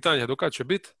kurcu je pitanje do kad će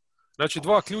biti. Znači,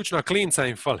 2 ključna klinca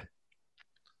im fale.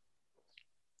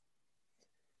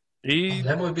 I...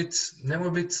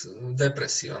 Nemoj biti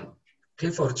depresivan.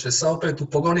 Clifford će se opet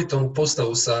upogoniti onu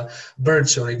postavu sa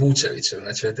Birchom i Vučevićem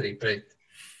na 4 i 5.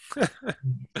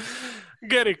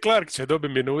 Gary Clark će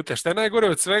dobiti minute. Šta je najgore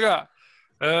od svega,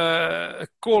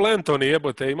 Cole Anthony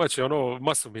jebote imat će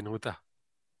masu minuta.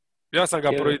 Ja sam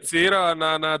ga projicirao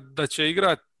na da će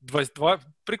igrati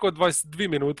preko 22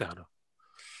 minute.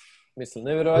 Mislim,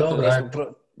 nevjerojatno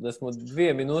da smo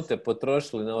 2 minute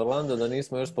potrošili na Orlando, da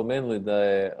nismo još spomenuli da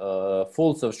je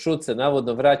Fultzov šut se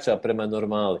navodno vraća prema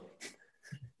normali.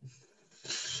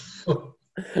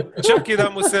 Čak i da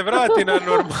mu se vrati na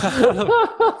normalno.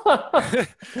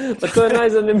 Pa to je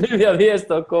najzanimljivija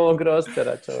vijest oko ovog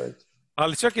rostera, čovječ.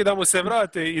 Ali čak i da mu se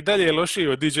vrati i dalje je lošiji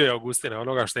od DJ Augustina,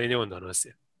 onoga što je njemu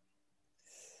donosio.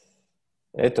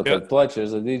 Eto, kad plaćeš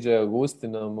za DJ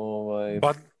Augustinom...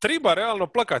 Pa treba realno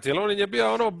plakati, jer on je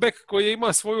bio bek koji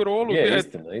ima svoju rolu.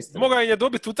 Istina. Mogao je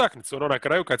dobiti utakmicu na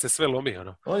kraju kad se sve lomi.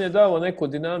 On je dao neku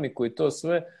dinamiku i to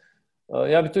sve.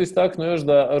 Ja bih tu istaknuo još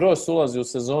da Ross ulazi u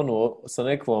sezonu sa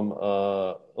nekom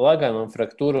laganom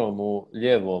frakturom u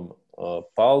lijevom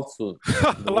palcu.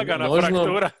 Lagana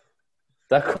fraktura.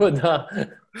 Tako da...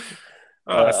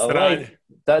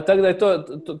 Tako da je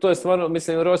to je stvarno,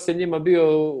 mislim, Ross je njima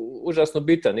bio užasno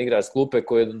bitan igrač klupe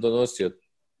koji je donosio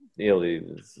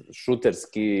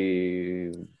šuterski,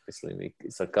 mislim, i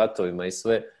sa katovima i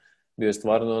sve. Bio je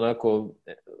stvarno onako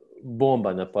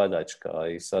bomba napadačka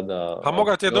i sada... A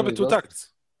mogao ti je dobiti utakmicu.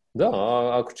 Da,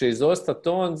 ako će izostati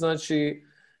on, znači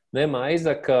nema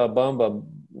Isaka, Bamba,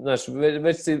 znači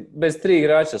već si bez 3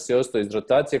 igrača si ostao iz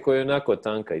rotacije koja je onako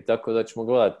tanka i tako da ćemo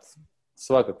gledati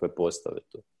svakakve postave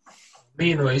tu.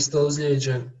 Mino je isto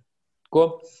ozlijeđen.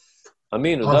 Ko?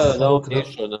 Aminu, da, on je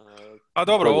išao na... A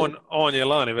dobro, on je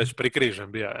lani već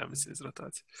prikrižen bio, ja mislim, iz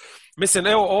rotacije. Mislim,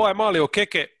 evo, ovaj mali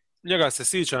Okeke, njega se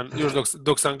sjećam još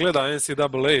dok sam gledao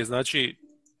NCAA, znači,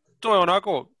 to je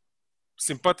onako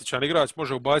simpatičan igrač,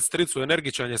 može ubaciti tricu,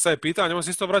 energičan je, sad je pitanje, on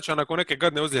se isto vraća nakon neke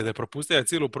gadne ozljede, propustio je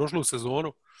cijelu prošlu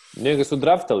sezonu. Njega su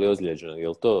draftali ozlijeđeno,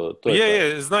 jel to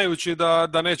je, znajući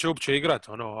da neće uopće igrati,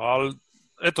 ali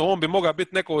eto, on bi mogao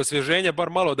biti neko osvježenje, bar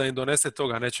malo da im donese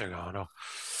toga nečega,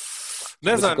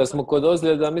 Ne znam. Kad smo kod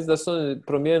ozljeda, mislim da su oni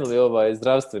promijenili ovaj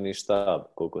zdravstveni štab,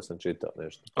 koliko sam čitao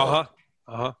nešto.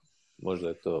 Aha. Možda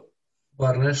je to.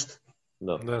 Bar nešto.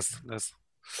 Da. Ne znam.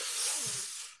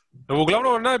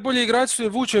 Uglavnom, najbolji igrači su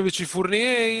Vučević i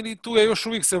Fournier i tu je još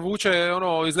uvijek se vuče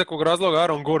iz nekog razloga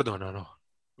Aaron Gordon,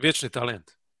 vječni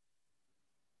talent.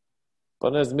 Pa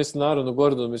ne znam, mislim na Aaronu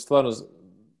Gordonu mi stvarno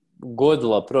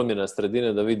godila promjena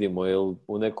sredine da vidimo jel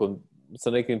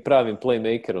sa nekim pravim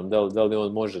playmakerom da li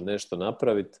on može nešto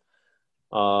napraviti.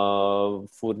 A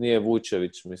Fournier,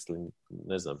 Vučević, mislim,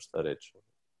 ne znam šta reći.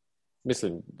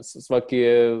 Mislim, svaki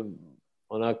je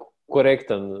onako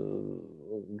korektan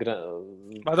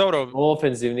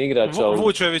ofenzivni igrač.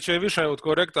 Vučević je više od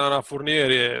korektan, a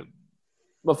Fournier je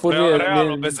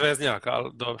realno bezveznjak,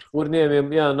 ali dobro. Fournier je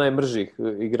jedan najmržih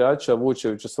igrača,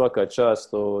 Vučević je svaka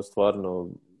čast, to stvarno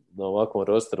na ovakvom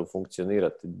rosteru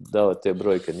funkcionirati, davati te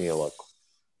brojke nije lako.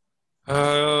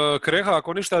 Kreha,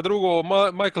 ako ništa drugo,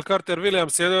 Michael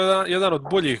Carter-Williams je jedan od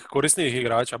boljih, korisnijih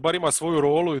igrača, bar ima svoju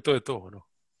rolu i to je to.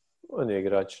 On je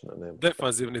igrač na nebu.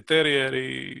 Defanzivni terijer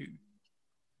i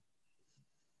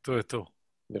to je to.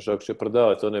 Još ako će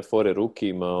prodavati one fore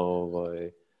rukima,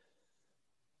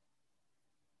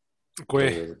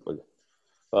 Koje?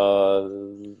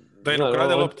 Da im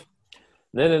ukrade loptu?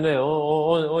 Ne,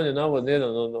 on je navodno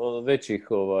jedan od većih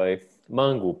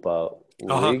mangupa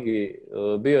u ligi.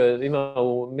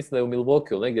 Mislim da je u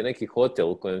Milwaukeeu negdje neki hotel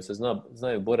u kojem se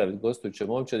znaju boraviti gostujuće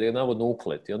momčadi, je navodno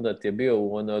uklet. I onda ti je bio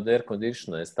od air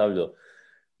conditiona je stavljao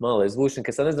male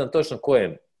zvučnike. Sad ne znam točno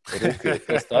kojem ruke je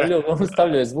to stavljao. On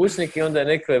stavljao je zvučnik i onda je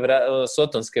neke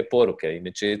sotonske poruke im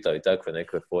je čitao i takve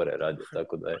neke fore radio.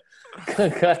 Tako da je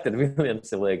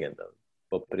Carter-Williams je legenda.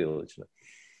 Poprilično.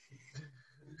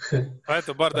 Pa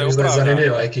eto, bar da je upravlja.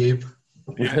 Zanimljiva ekipa.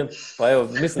 Pa evo,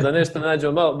 mislim da nešto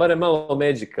nađemo, barem malo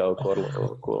Magica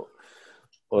oko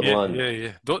Orlando.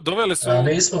 Je. Doveli su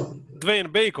Dwayne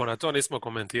Bacona, to nismo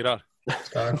komentirali.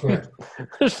 Tako je.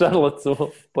 Charlotte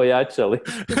su pojačali.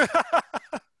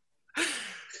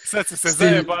 Sad su se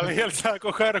zajebali, jel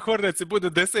tako Hornetsi budu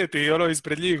 10. i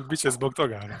ispred njih bit će zbog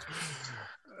toga.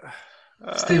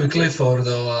 Steve Clifford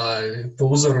po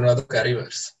uzoru na Doka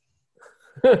Rivers.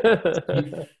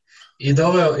 I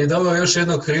doveo još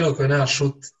jedno krilo koje nema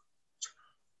šut.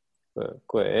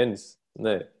 Ko je? Ennis?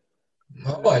 Ne.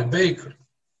 Baker.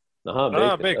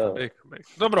 Aha, Baker.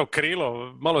 Dobro,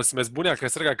 krilo. Malo si me zbunja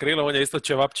kad srga krilo, on je isto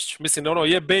Ćevapčić. Mislim,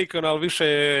 je Bacon, ali više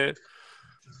je...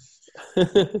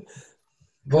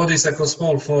 Vodi se ko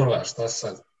small forward, šta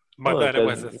sad? Ma daj,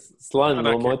 nemoj se.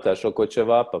 Slanno motaš oko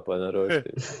ćevapa pa narošti.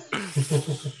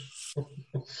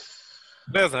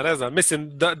 Ne znam.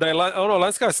 Mislim da je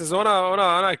lanjska sezona,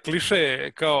 onaj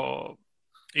kliše kao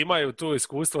imaju tu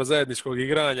iskustvo zajedničkog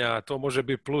igranja, to može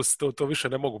biti plus, to više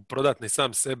ne mogu prodati ni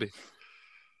sam sebi.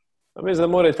 A mislim da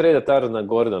moraju tradati Aarona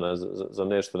Gordona za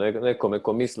nešto. Nekome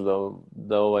ko misli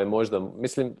da možda...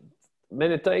 Mislim,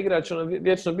 meni je taj igrač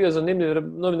vječno bio zanimljiv jer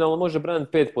nominalno može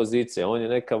braniti 5 pozicija. On je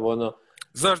nekav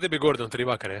Znaš gdje bi Gordon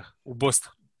treba kreja? U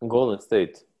Boston. Golden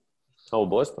State. A u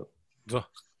Boston? Da.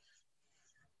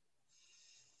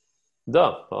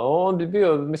 Da, a on bi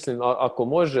bio, mislim, ako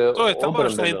može... To je tamo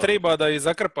što im treba da i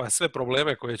zakrpa sve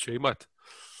probleme koje će imati.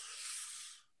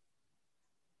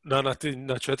 Na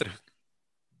 4.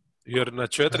 Jer na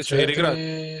 4 će igrati.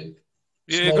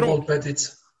 Je small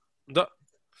petica. Da.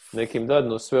 Nekim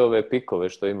dadnu sve ove pikove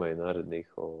što imaju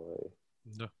narednih.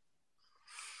 Da.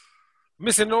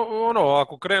 Mislim,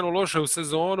 ako krenu loše u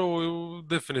sezonu,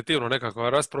 definitivno nekakva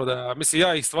rasprodaja. Mislim,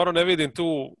 ja ih stvarno ne vidim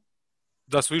tu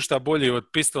da su išta bolji od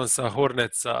Pistonsa,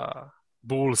 Hornetsa,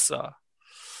 Bullsa.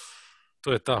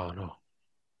 To je ta,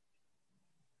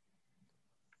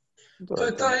 To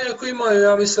je ta, iako imaju,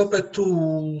 ja mislim, opet tu,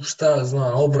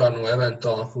 obranu,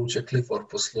 eventualno, koju će Clifford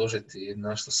poslužiti,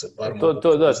 na što se bar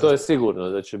to je sigurno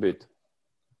da će biti.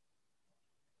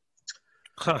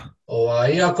 Ha.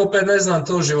 Iako opet ne znam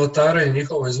to životarenje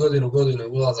njihovo iz godine u godinu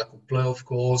ulazak u play-off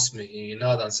ko 8. i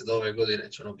nadam se da ove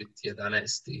godine će ono biti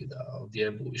 11. da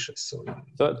odjebu više s ovim.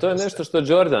 To je nešto što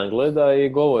Jordan gleda i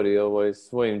govori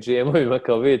svojim GM-ovima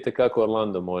kao vidite kako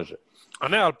Orlando može. A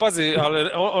ne, ali pazi,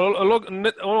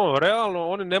 realno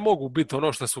oni ne mogu biti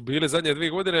ono što su bili zadnje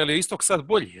 2 godine, ali je istok sad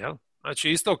bolji, jel? Znači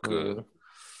istok...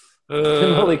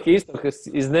 Veliki istok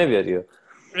iznevjerio.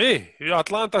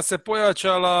 Atlanta se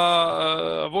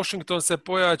pojačala, Washington se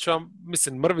pojača,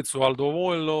 mislim mrvicu, ali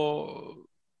dovoljno.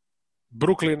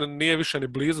 Brooklyn nije više ni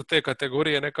blizu te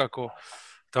kategorije nekako,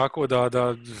 tako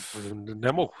da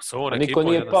ne mogu sa ovom ekipom.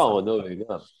 Niko nije pao od ovih,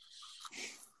 da.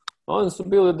 Oni su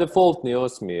bili defaultni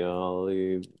 8,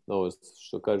 ali ovo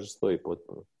što kažeš stoji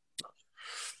potpuno.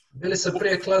 Bili se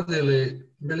prije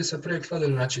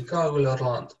kladili na Chicago ili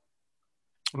Orlando?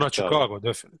 Na Chicago,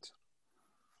 definitivno.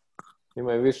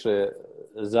 Imaju više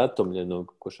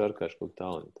zatomljenog košarkaškog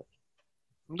talenta.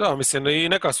 Da, mislim, i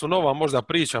neka su nova možda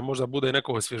priča, možda bude i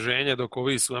neko osvježenje dok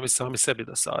ovi su sami sebi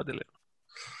dosadili.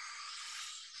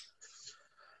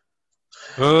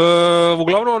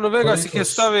 Uglavnom, Vegas ih je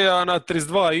stavio na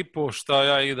 32,5, šta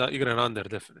ja igram under,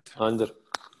 definitivno. Under.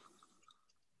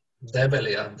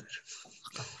 Debeli under.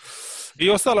 I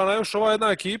ostala nam još ova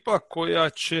jedna ekipa koja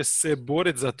će se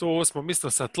boriti za to 8.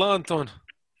 mjesto s Atlantom.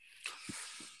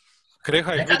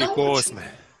 Kreha ih vidi ko 8.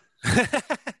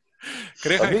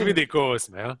 Kreha ih vidi ko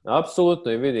 8, ja?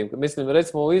 Apsolutno i vidim. Mislim,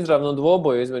 recimo u izravnom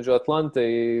dvoboju između Atlante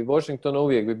i Washingtona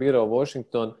uvijek bi birao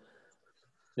Washington.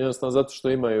 Jednostavno zato što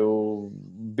imaju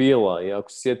Bila i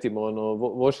ako se sjetimo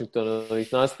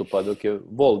Washingtonovih nastupa dok je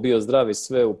Wall bio zdrav i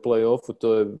sve u play-offu,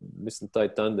 to je, mislim,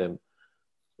 taj tandem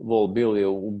Wall-Bill je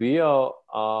ubijao,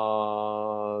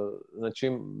 a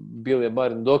znači Bill je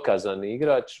bar dokazani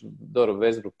igrač. Dobro,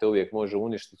 Westbrook te uvijek može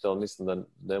uništiti, ali mislim da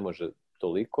ne može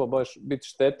toliko baš biti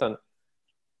štetan.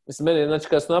 Mislim, meni, znači,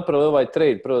 kad su napravili ovaj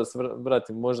trade, prvo da se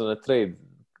vratim možda na trade,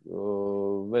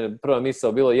 meni prva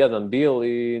misao bilo jedan Bill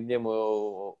i njemu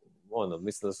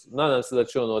mislim, nadam se da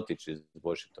će on otići iz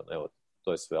Washingtona, evo,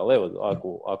 to je sve. Ali evo,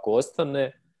 ako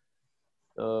ostane,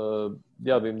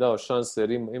 ja bi im dao šanse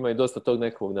jer ima i dosta tog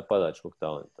nekog napadačkog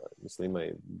talenta. Mislim, ima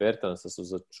i Bertansa su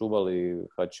začuvali,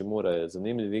 Hachimura je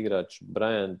zanimljiv igrač,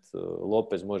 Bryant,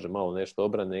 Lopez može malo nešto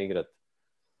obrane igrati.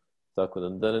 Tako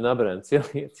da ne nabrajam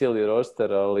cijeli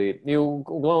roster, ali i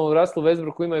uglavnom u Russellu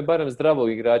Westbrooku imaju barem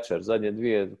zdravog igrača, jer zadnje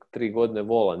 2-3 godine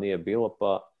Vola nije bilo,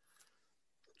 pa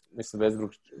mislim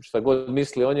Westbrook šta god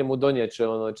misli o njemu donijeće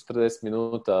 40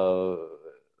 minuta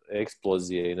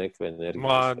eksplozije i nekve energije.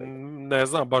 Ma, ne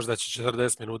znam baš da će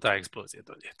 40 minuta eksplozije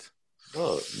donijeti.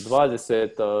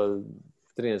 20,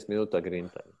 13 minuta green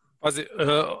time. Pazi,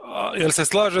 jel se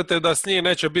slažete da s njih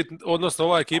neće biti, odnosno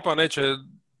ova ekipa neće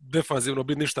defanzivno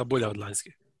biti ništa bolja od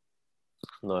lanjske?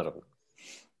 Naravno.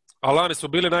 A lani su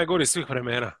bili najgori svih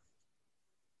vremena.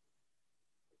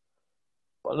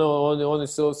 Pa no, oni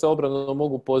se obrano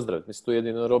mogu pozdraviti. Mislim, tu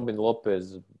jedino Robin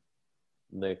Lopez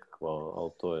nekakva,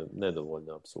 ali to je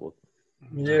nedovoljno, apsolutno.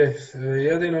 Je,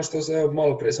 jedino što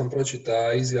malo prije sam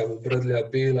pročitao izjavu Bradleya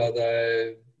Bila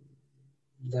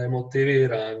da je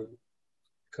motiviran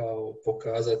kao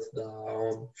pokazati da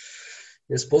on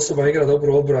je sposoban igrati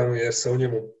dobru obranu jer se u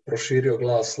njemu proširio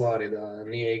glas Lani da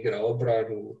nije igrao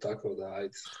obranu, tako da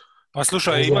ajde. Pa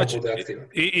slušaj,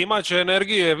 imaće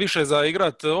energije više za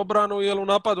igrat obranu jer u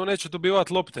napadu neće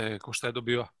dobivati lopte ko što je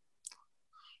dobiva.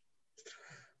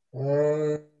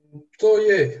 To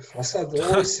je, a sad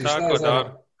ovisi šta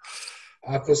znam.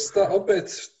 Ako opet,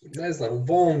 ne znam,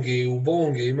 u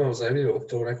Bongi imao zanimljivog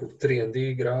tog nekog 3&D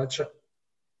igrača,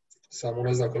 samo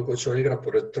ne znam koliko će on igrati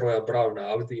pored Troja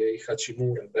Browna, Avdije i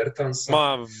Hachimure, Bertansa.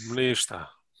 Ma, ništa.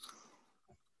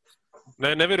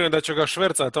 Ne vjerujem da će ga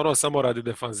švercati samo radi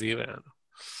defanzive.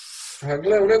 A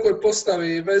gle, u nekoj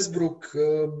postavi Westbrook,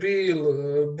 Bill,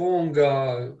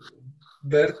 Bonga,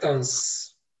 Bertans,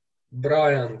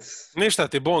 Bryant. Ništa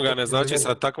ti Bonga ne znači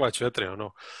sad takva 4.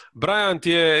 Bryant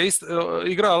je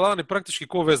igrao lani praktički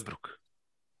ko Westbrook.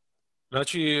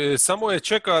 Znači, samo je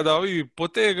čeka da ovi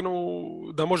potegnu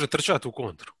da može trčati u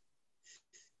kontru.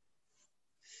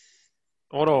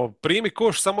 Primi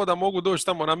koš samo da mogu doći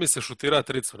tamo na se šutirati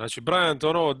tricu. Znači,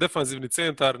 Bryant, defanzivni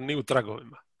centar, ni u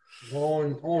tragovima.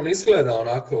 On izgleda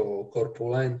onako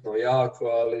korpulentno, jako,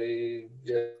 ali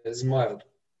je zmaj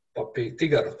od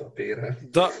tigar od papira.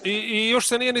 Da, i još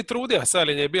se nije ni trudio,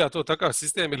 Salin je bio to takav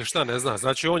sistem ili šta, ne znam.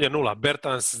 Znači, on je 0.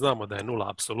 Bertans, znamo da je 0,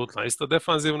 apsolutno, isto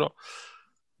defanzivno.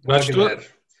 Znači,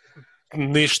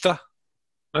 ništa.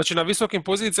 Znači, na visokim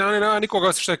pozicijama nema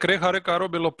nikoga što je Kreha rekao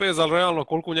Robi Lopez, ali realno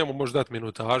koliko njemu može dati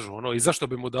minutažu, i zašto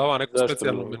bi mu davao neku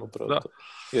specijalnu minutu.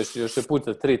 Još je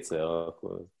puta trice.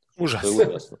 Ako... Užas. To je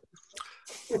užasno.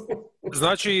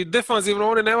 Znači, defanzivno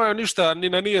oni nemaju ništa ni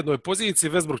na nijednoj poziciji,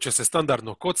 Westbrook će se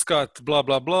standardno kockat, bla,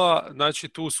 bla, bla, znači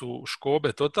tu su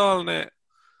škobe totalne,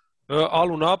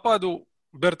 ali u napadu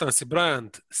Bertans i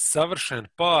Bryant savršen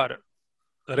par,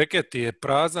 reket je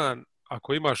prazan,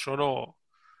 ako imaš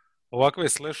ovakve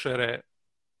slashere,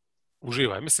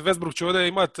 uživaj. Mislim, Westbrook će ovdje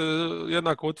imati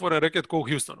jednako otvoren reket kao u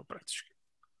Houstonu praktički.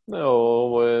 Ne,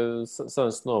 ovo je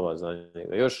sam snova za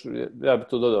njega. Još, ja bih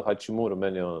tu dodao Hachimuru,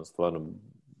 meni je on stvarno,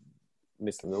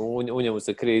 mislim, u njemu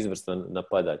se krije izvrstan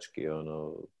napadački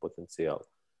potencijal.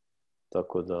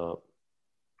 Tako da...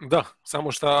 Da,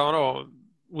 samo što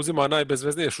uzima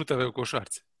najbezveznije šuteve u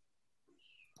košarci.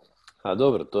 A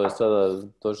dobro, to je sada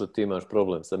to što ti imaš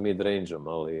problem sa mid-range-om,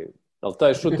 ali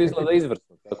taj šut izgleda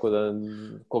izvrsno, tako da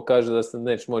ko kaže da se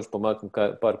neće moći pomaknuti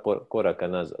par koraka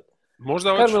nazad.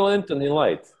 Možda Carmelo Anthony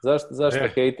Light, zašto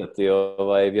hejtati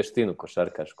vještinu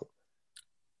košarkašku?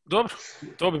 Dobro,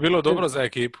 to bi bilo dobro za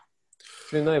ekipu.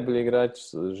 Svi najbolji igrači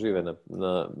žive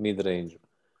na mid-range-u.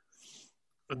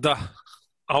 Da,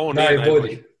 a on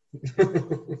najbolji.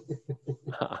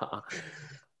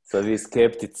 Sad vi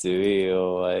skeptici, vi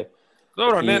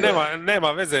Dobro,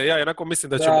 nema veze, ja jednako mislim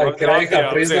da ćemo... Da,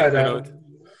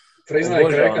 priznaj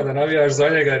Kreka da navijaš za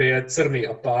njega jer je crni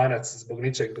Japanac zbog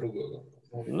ničeg drugog.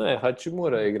 Ne,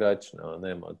 Hachimura je igrač,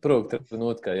 nema. Od prvog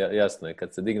trenutka jasno je,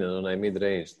 kad se digne na onaj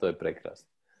mid-range, to je prekrasno.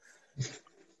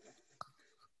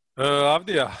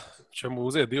 Avdija će mu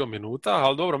uzeti dio minuta,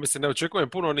 ali dobro, mislim, ne očekujem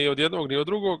puno ni od jednog ni od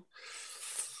drugog.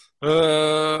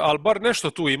 Ali bar nešto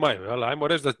tu imaju, jel? Ajmo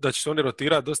reći da će se oni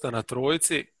rotirati dosta na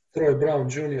trojici. Troy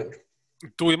Brown Jr.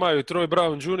 Tu imaju i Troy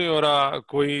Brown Jr.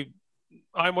 koji,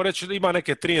 ajmo reći, ima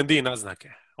neke 3&D naznake.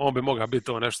 On bi mogao biti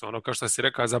to nešto, kao što si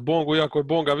rekao, za Bongu, iako je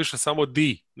Bonga više samo D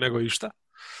nego išta.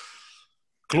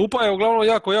 Klupa je uglavnom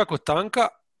jako, jako tanka.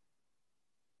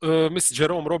 Mislim,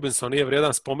 Jerome Robinson nije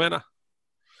vrijedan spomena.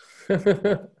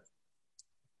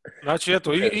 Znači,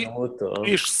 eto,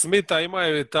 i Smitha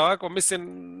imaju i tako. Mislim,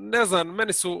 ne znam,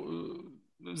 meni su,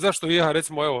 zašto ja,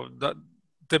 recimo, evo, da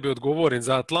tebi odgovorim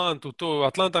za Atlantu,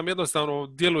 Atlanta mi jednostavno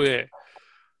djeluje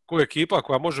kao ekipa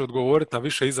koja može odgovoriti na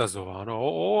više izazova.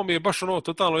 Ovo mi je baš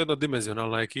totalno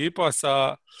jednodimenzionalna ekipa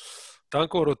sa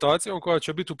tankom rotacijom koja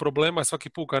će biti u problema svaki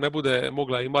put kad ne bude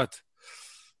mogla imati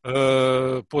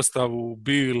postavu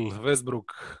Bill, Westbrook,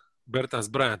 Bertans,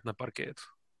 Bryant na parketu.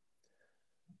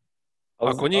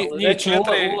 Ako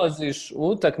četiri... ulaziš u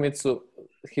utakmicu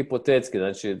hipotetski,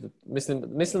 znači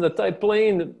mislim da taj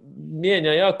play-in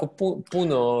mijenja jako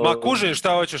puno... Ma kužim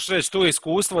šta hoćeš reći, tu je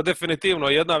iskustvo, definitivno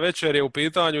jedna večer je u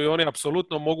pitanju i oni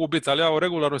apsolutno mogu biti, ali ja u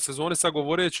regularnoj sezoni sad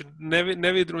govoreći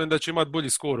ne vidim da će imati bolji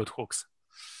skor od Hawksa.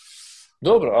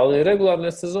 Dobro, ali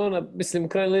regularna sezona, mislim, u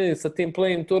krajnjoj liniji sa tim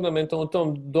play-in turnamentom u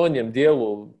tom donjem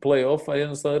dijelu play-offa,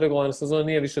 jednostavno regularna sezona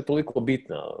nije više toliko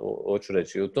bitna, hoću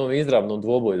reći. U tom izravnom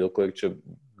dvoboju do kojeg će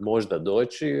možda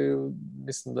doći,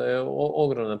 mislim da je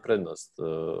ogromna prednost.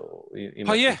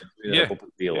 Pa je.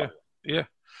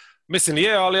 Mislim,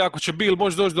 ali ako će Bill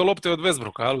moći doći do lopte od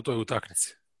Westbrooka, ali u toj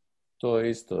utakmici. To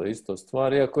je isto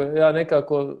stvar. Iako ja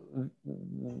nekako,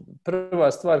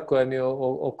 prva stvar koja mi je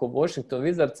oko Washington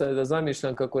Wizardsa je da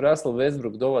zamišljam kako Russell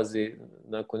Westbrook dolazi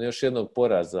nakon još jednog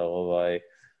poraza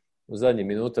u zadnjim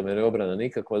minutama jer je obrana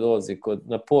nikakva, dolazi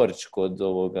na porč kod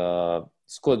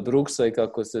Scott Brooksa i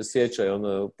kako se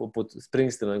sjećaju poput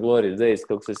Springsteena Glory Days,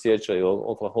 kako se sjećaju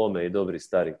Oklahoma i dobri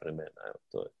starih vremena.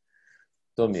 Evo,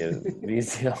 to mi je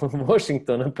vizija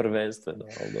Washingtona prvenstveno.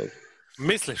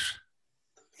 Misliš?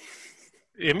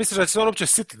 Misliš da će se on uopće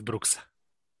sititi Brooksa?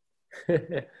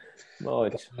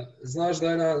 Znaš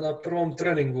da je na prvom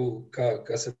treningu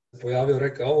kad se pojavio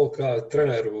rekao ovo kao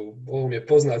treneru, ovo mi je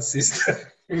poznat sistem,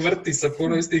 vrti sa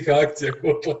puno istih akcija.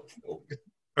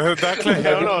 Dakle,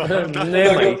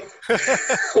 nema ih.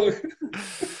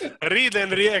 Read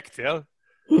and react, jel?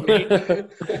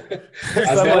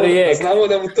 Znamo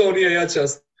da mu to nije jača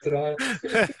strana.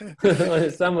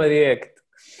 Samo react.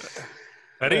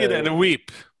 Read and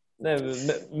weep. Ne,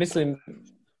 mislim,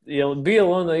 je li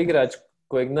bio igrač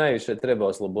kojeg najviše treba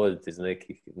osloboditi iz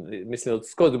nekih... Mislim, od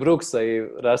Scott Brooksa i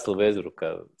Russell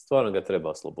Westbrooka, stvarno ga treba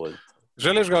osloboditi.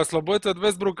 Želiš ga osloboditi od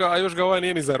Westbrooka, a još ga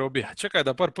nije ni zarobio. Čekaj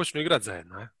da par počnu igrati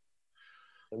zajedno,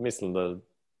 Mislim da...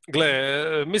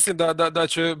 Gle, mislim da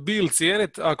će Bill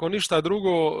cijeniti, ako ništa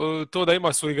drugo, to da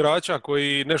ima svoj igrača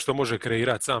koji nešto može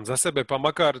kreirati sam za sebe, pa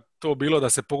makar to bilo da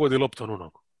se pogodi loptom u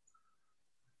nogu.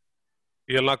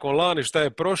 Jer nakon lani šta je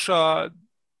prošao,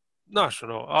 znaš,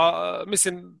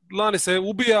 mislim, lani se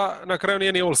ubija, na kraju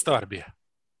nije ni All-Star bija.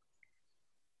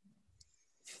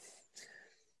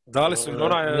 Dali su im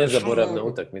onaj nezaboravna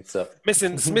utakmica.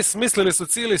 Mislim, smislili su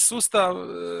cijeli sustav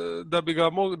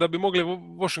da bi mogli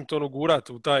Washingtonu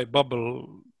gurati u taj bubble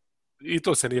i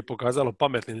to se nije pokazalo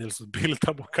pametnim jer su bili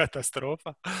tamo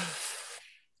katastrofa.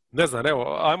 Ne znam,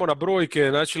 evo, ajmo na brojke.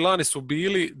 Znači, lani su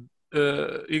bili,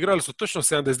 igrali su točno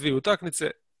 72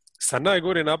 utakmice sa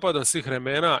najgorim napadom svih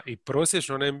vremena i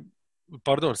prosječno,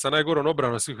 sa najgorom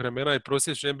obranom svih vremena i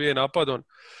prosječno NBA napadom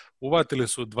uvatili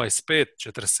su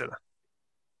 25-47.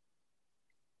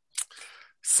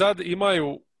 Sad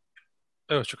imaju,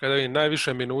 evo čekaj da vidim,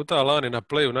 najviše minuta lani na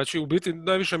playu, znači u biti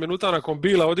najviše minuta nakon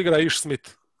Bila odigra Ish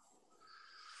Smith.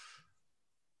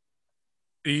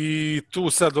 I tu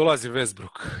sad dolazi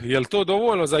Westbrook. Je li to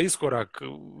dovoljno za iskorak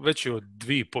veći od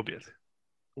 2 pobjede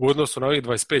u odnosu na ovih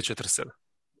 25-47?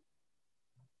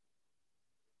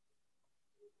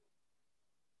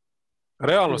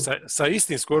 Realno, sa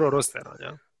istim skoro rosterom,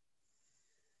 ja?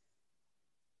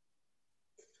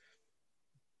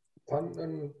 Pa,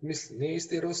 mislim, nije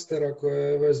isti roster ako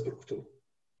je Westbrook tu.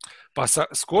 Pa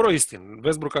skoro istim.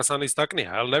 Westbrooka sam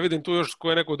istaknija, ali ne vidim tu još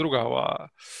koja je neko druga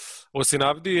osim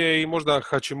Avdije i možda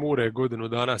Hachimure godinu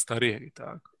dana starijeg i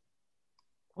tako.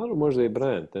 Ali možda i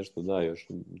Bryant nešto da još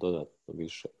dodatno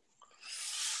više.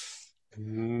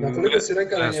 Na koliko si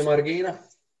rekao je margina?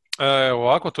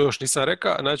 Ovako, to još nisam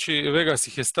rekao. Znači, Vegas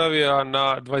ih je stavio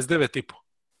na 29,5.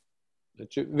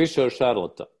 Znači, više od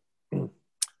Charlotte-a.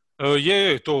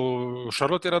 To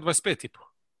Charlotte je na 25,5.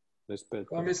 25.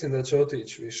 Pa mislim da će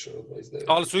otići više od 29.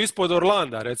 Ali su ispod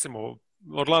Orlanda, recimo.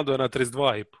 Orlando je na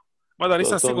 32,5. Mada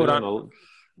nisam siguran.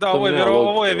 Da,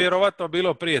 ovo je vjerovatno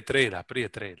bilo prije trejda.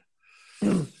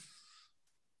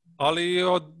 Ali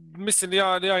mislim,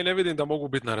 ja i ne vidim da mogu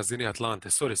biti na razini Atlante.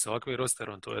 Sorry, sa ovakvim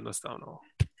rosterom to jednostavno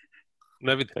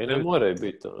ne vidim. Ne moraju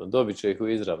biti, dobit će ih u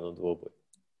izravnom dvoboju.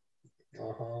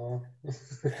 Aha.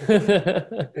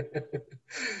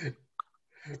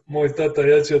 Moj tata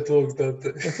jači od tvog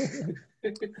tate.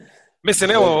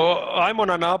 Mislim, evo, ajmo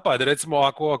na napad. Recimo,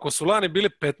 ako su lani bili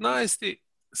 15.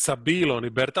 sa Bilom i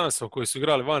Bertansom koji su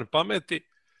igrali van pameti,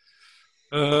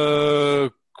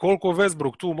 koliko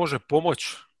Westbrook tu može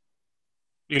pomoći?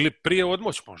 Ili prije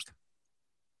odmoć možda?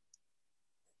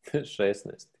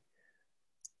 16.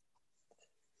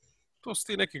 To su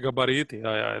ti neki gabariti.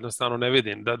 Ja jednostavno ne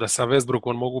vidim da sa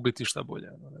Westbrookom mogu biti šta bolje.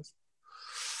 Ne znam.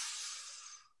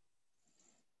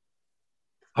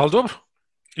 Ali dobro.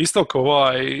 Istok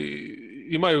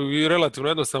imaju i relativno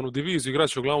jednostavnu diviziju,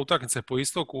 igrače uglavnom utakmice po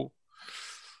istoku,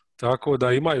 tako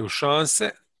da imaju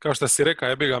šanse. Kao što si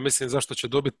rekao, mislim zašto će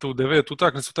dobiti tu 9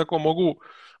 utakmicu, tako mogu,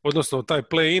 odnosno taj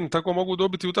play-in, tako mogu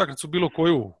dobiti utakmicu bilo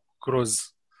koju kroz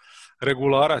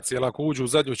regularac, jer ako uđu u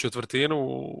zadnju četvrtinu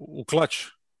u klač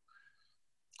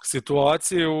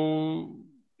situaciju,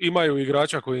 imaju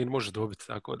igrača koji im može dobiti,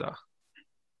 tako da.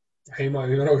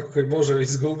 Imaju i onoga koji može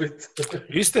izgubiti.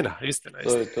 Istina.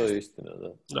 To je istina,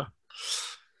 da.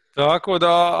 Tako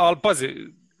da, ali pazi,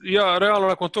 ja realno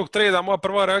nakon tog trejda, moja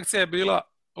prva reakcija je bila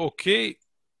ok,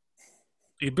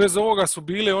 i bez ovoga su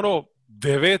bili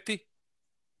 9.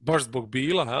 baš zbog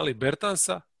Bila, ali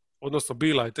Bertansa, odnosno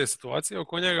Bila i te situacije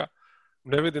oko njega,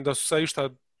 ne vidim da su sad išta,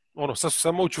 sad su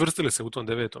samo učvrstili se u tom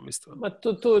 9. isto. Ma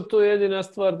to je jedina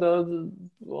stvar da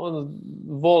on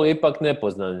voli ipak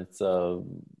nepoznanica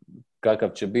kakav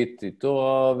će biti to,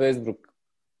 a Westbrook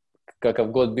kakav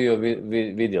god bio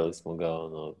vidjeli smo ga,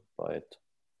 pa eto.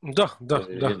 Da.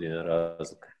 Jedina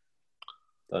razlika.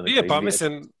 Je, pa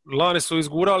mislim, lani su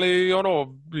izgurali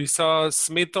i sa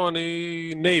Smithom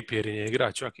i Napier je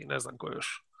igrač čak i ne znam ko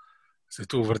još se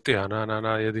tu vrtija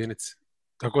na jedinici.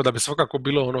 Tako da bi svakako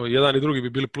bilo jedan i drugi bi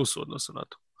bili plus u odnosu na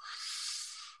to.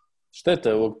 Šteta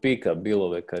je ovog pika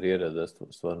Bilove karijere da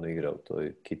stvarno igra u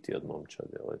toj kiti od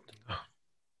momčadi.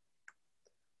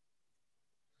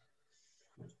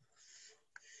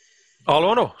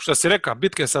 Ali što si rekao,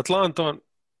 bitke s Atlantom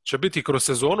će biti kroz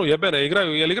sezonu, jebene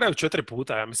igraju, jer igraju 4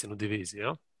 puta, ja mislim, u diviziji,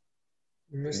 jel?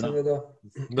 Mislim da.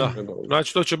 Da,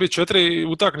 znači to će biti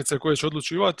 4 utakmice koje će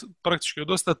odlučivati praktički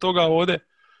dosta toga ovdje.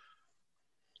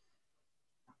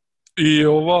 I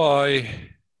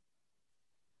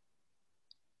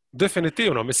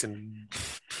definitivno, mislim,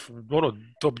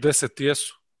 top 10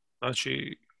 jesu.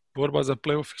 Znači, borba za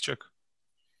play-off ih čeka.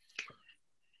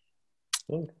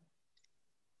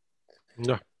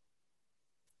 Da.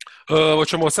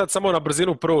 Hoćemo sad samo na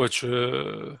brzinu proći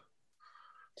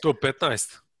top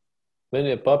 15. Meni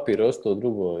je papir ostao u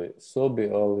drugoj sobi,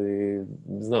 ali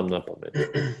znam na pamet.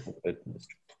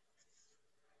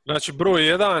 Znači, broj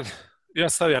 1, ja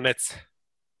stavija Nece.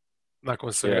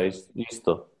 Nakon svega. Ja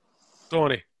isto.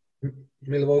 Toni.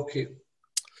 Milwaukee.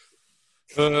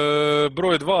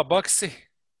 Broj 2, Bucksi.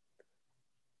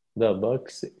 Da,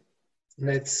 Bucksi.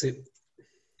 Netsi.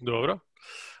 Dobro.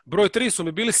 Broj 3 su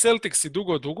mi bili Celticsi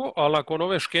dugo, ali nakon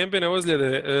ove škembine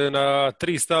ozljede na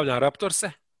 3 stavljam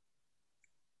Raptorse.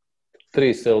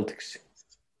 3 Celticsi.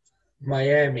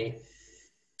 Miami.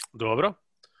 Dobro.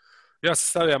 Ja se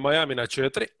stavljam Miami na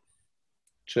 4.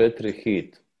 4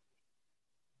 Heat.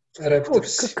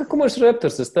 Raptors. Kako možeš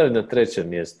Raptorse staviti na 3.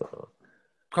 mjesto?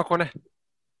 Kako ne?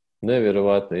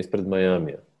 Nevjerovatno, ispred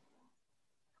Majamija.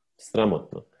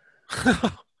 Sramotno.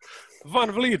 Van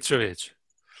Vliet, čovječ.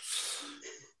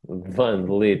 Van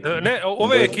Vliet. Ne,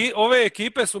 ove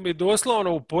ekipe su mi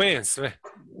doslovno u poen sve.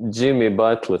 Jimmy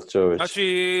Butler, čovječ. Znači,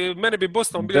 meni bi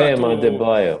Boston bio Bam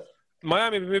Adebayo.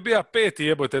 Miami bi mi bio 5.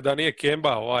 jebote da nije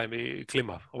Kemba mi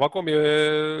klima. Ovako mi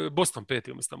je Boston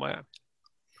 5. umjesto Miami.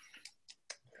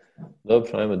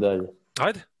 Dobro, ajmo dalje.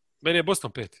 Ajde, meni je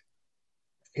Boston 5.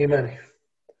 I meni.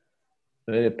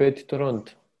 Meni je 5.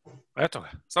 Toronto. Eto ga,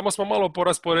 samo smo malo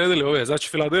porasporedili ove. Znači,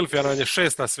 Filadelfija nam je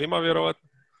 6 na svima, vjerovatno.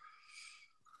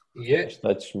 Je.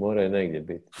 Šta ćeš, mora je negdje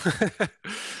biti.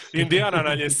 Indiana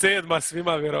nam je 7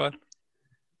 svima, vjerovatno.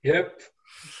 Jep.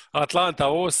 Atlanta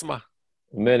 8.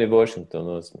 Meni Washington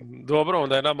 8. Dobro,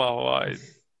 onda je nama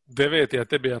 9, a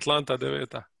tebi je Atlanta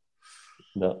 9.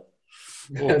 Da.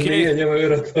 Okay. Nije, njema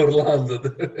vjerojatno Orlando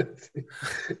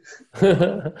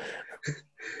 9.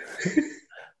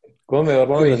 Kome je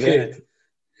Orlando 9?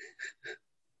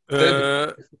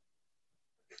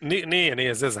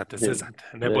 Nije, zezate,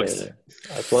 ne boj se.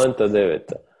 Atlanta 9.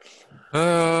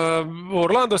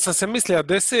 Orlando sam se mislio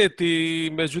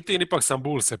 10, međutim ipak sam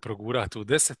Bullse progurati u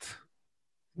 10.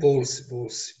 Bullsi.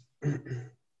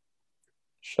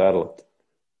 Charlotte.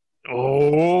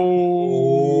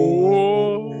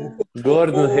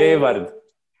 Gordon Hayward.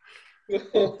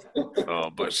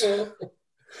 Bože.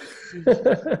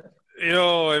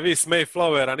 Joj, vi s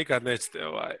Mayflowera nikad nećete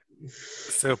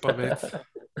se opametiti.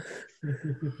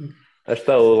 A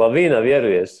šta, u Lavina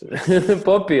vjeruješ?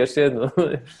 Popiješ jednu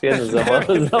za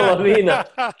Lavina.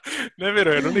 Ne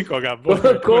vjerujem u nikoga.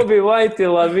 Kobe White i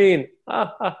Lavin.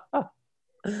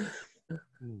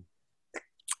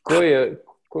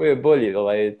 Ko je bolji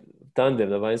tandem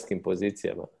na vanjskim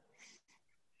pozicijama?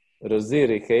 Rozier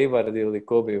i Hayward ili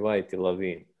Kobe White i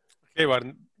Lavin?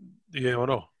 Hayward je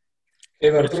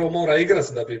Hayward prvo mora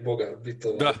igrati da bi Boga biti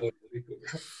da.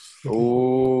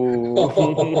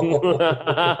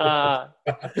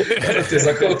 Te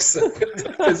za kokse.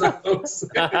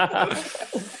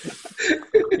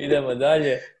 Idemo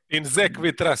dalje. In Zach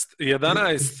we trust.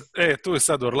 11. Tu je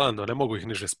sad Orlando, ne mogu ih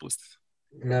niže spustiti.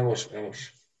 Ne može.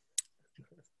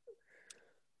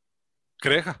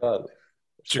 Kreha?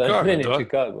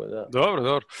 Chicago, da.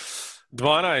 Dobro.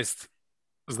 12.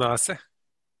 Zna se.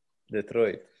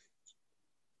 Detroit.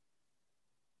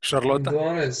 Charlotte.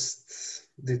 12.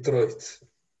 Detroit.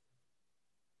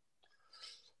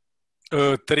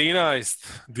 13.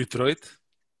 Detroit.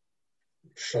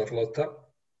 Charlotte.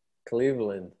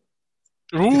 Cleveland.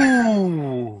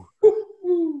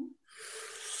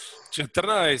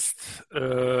 14.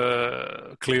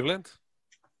 Cleveland.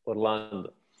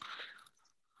 Orlando.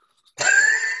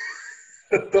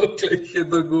 Dokle ih je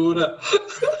do gura.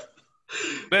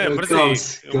 Ne,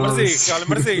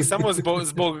 mrzi ih samo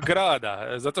zbog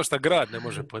grada, zato što grad ne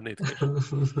može podnijeti.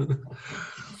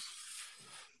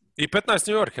 I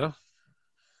 15 New York, ja?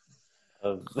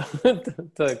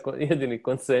 To je jedini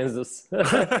konsenzus.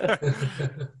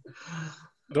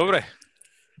 Dobre.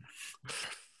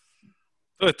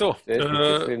 To je to.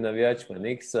 Čestite svim navijačima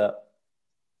Knicksa.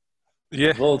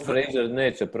 Walt Frazier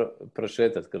neće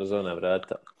prošetati kroz ona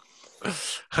vrata.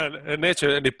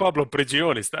 Neće ni Pablo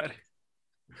Prigioni, stari.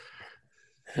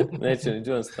 Neće ni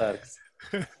John Starks.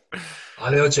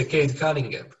 Ali hoće Cade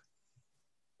Cunningham.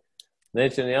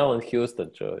 Neće ni Alan Houston,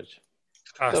 čovječ.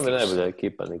 To bi najbolja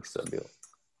ekipa Knicksa bila.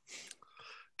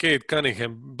 Cade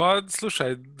Cunningham. Ba,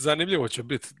 slušaj, zanimljivo će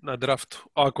biti na draftu,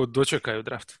 ako dočekaju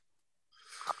draft.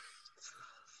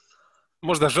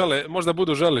 Možda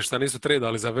budu žali što nisu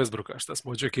tradali za Westbrooka, što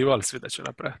smo očekivali svi da će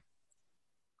napraviti.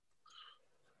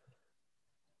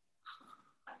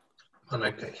 Ma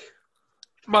nekaj.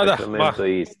 Ma da.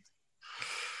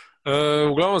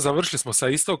 Uglavnom završili smo sa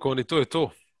istokom i to je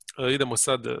to. Idemo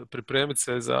sad pripremiti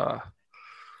se za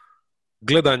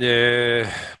gledanje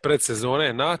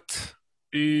predsezone NAT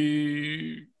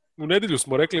i u nedjelju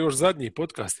smo rekli još zadnji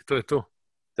podcast i to je to.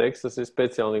 Texas je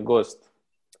specijalni gost.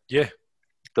 Je.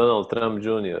 Donald Trump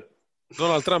Jr.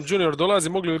 Donald Trump Jr. dolazi,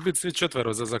 mogli bi biti svi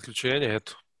 4 za zaključenje,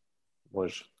 eto.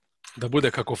 Može. Da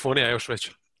bude kakofonija još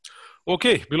veća. Ok,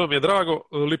 bilo mi je drago,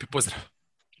 lijepi pozdrav.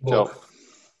 Ćao.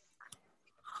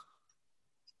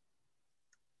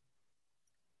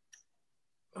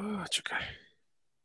 Čekaj.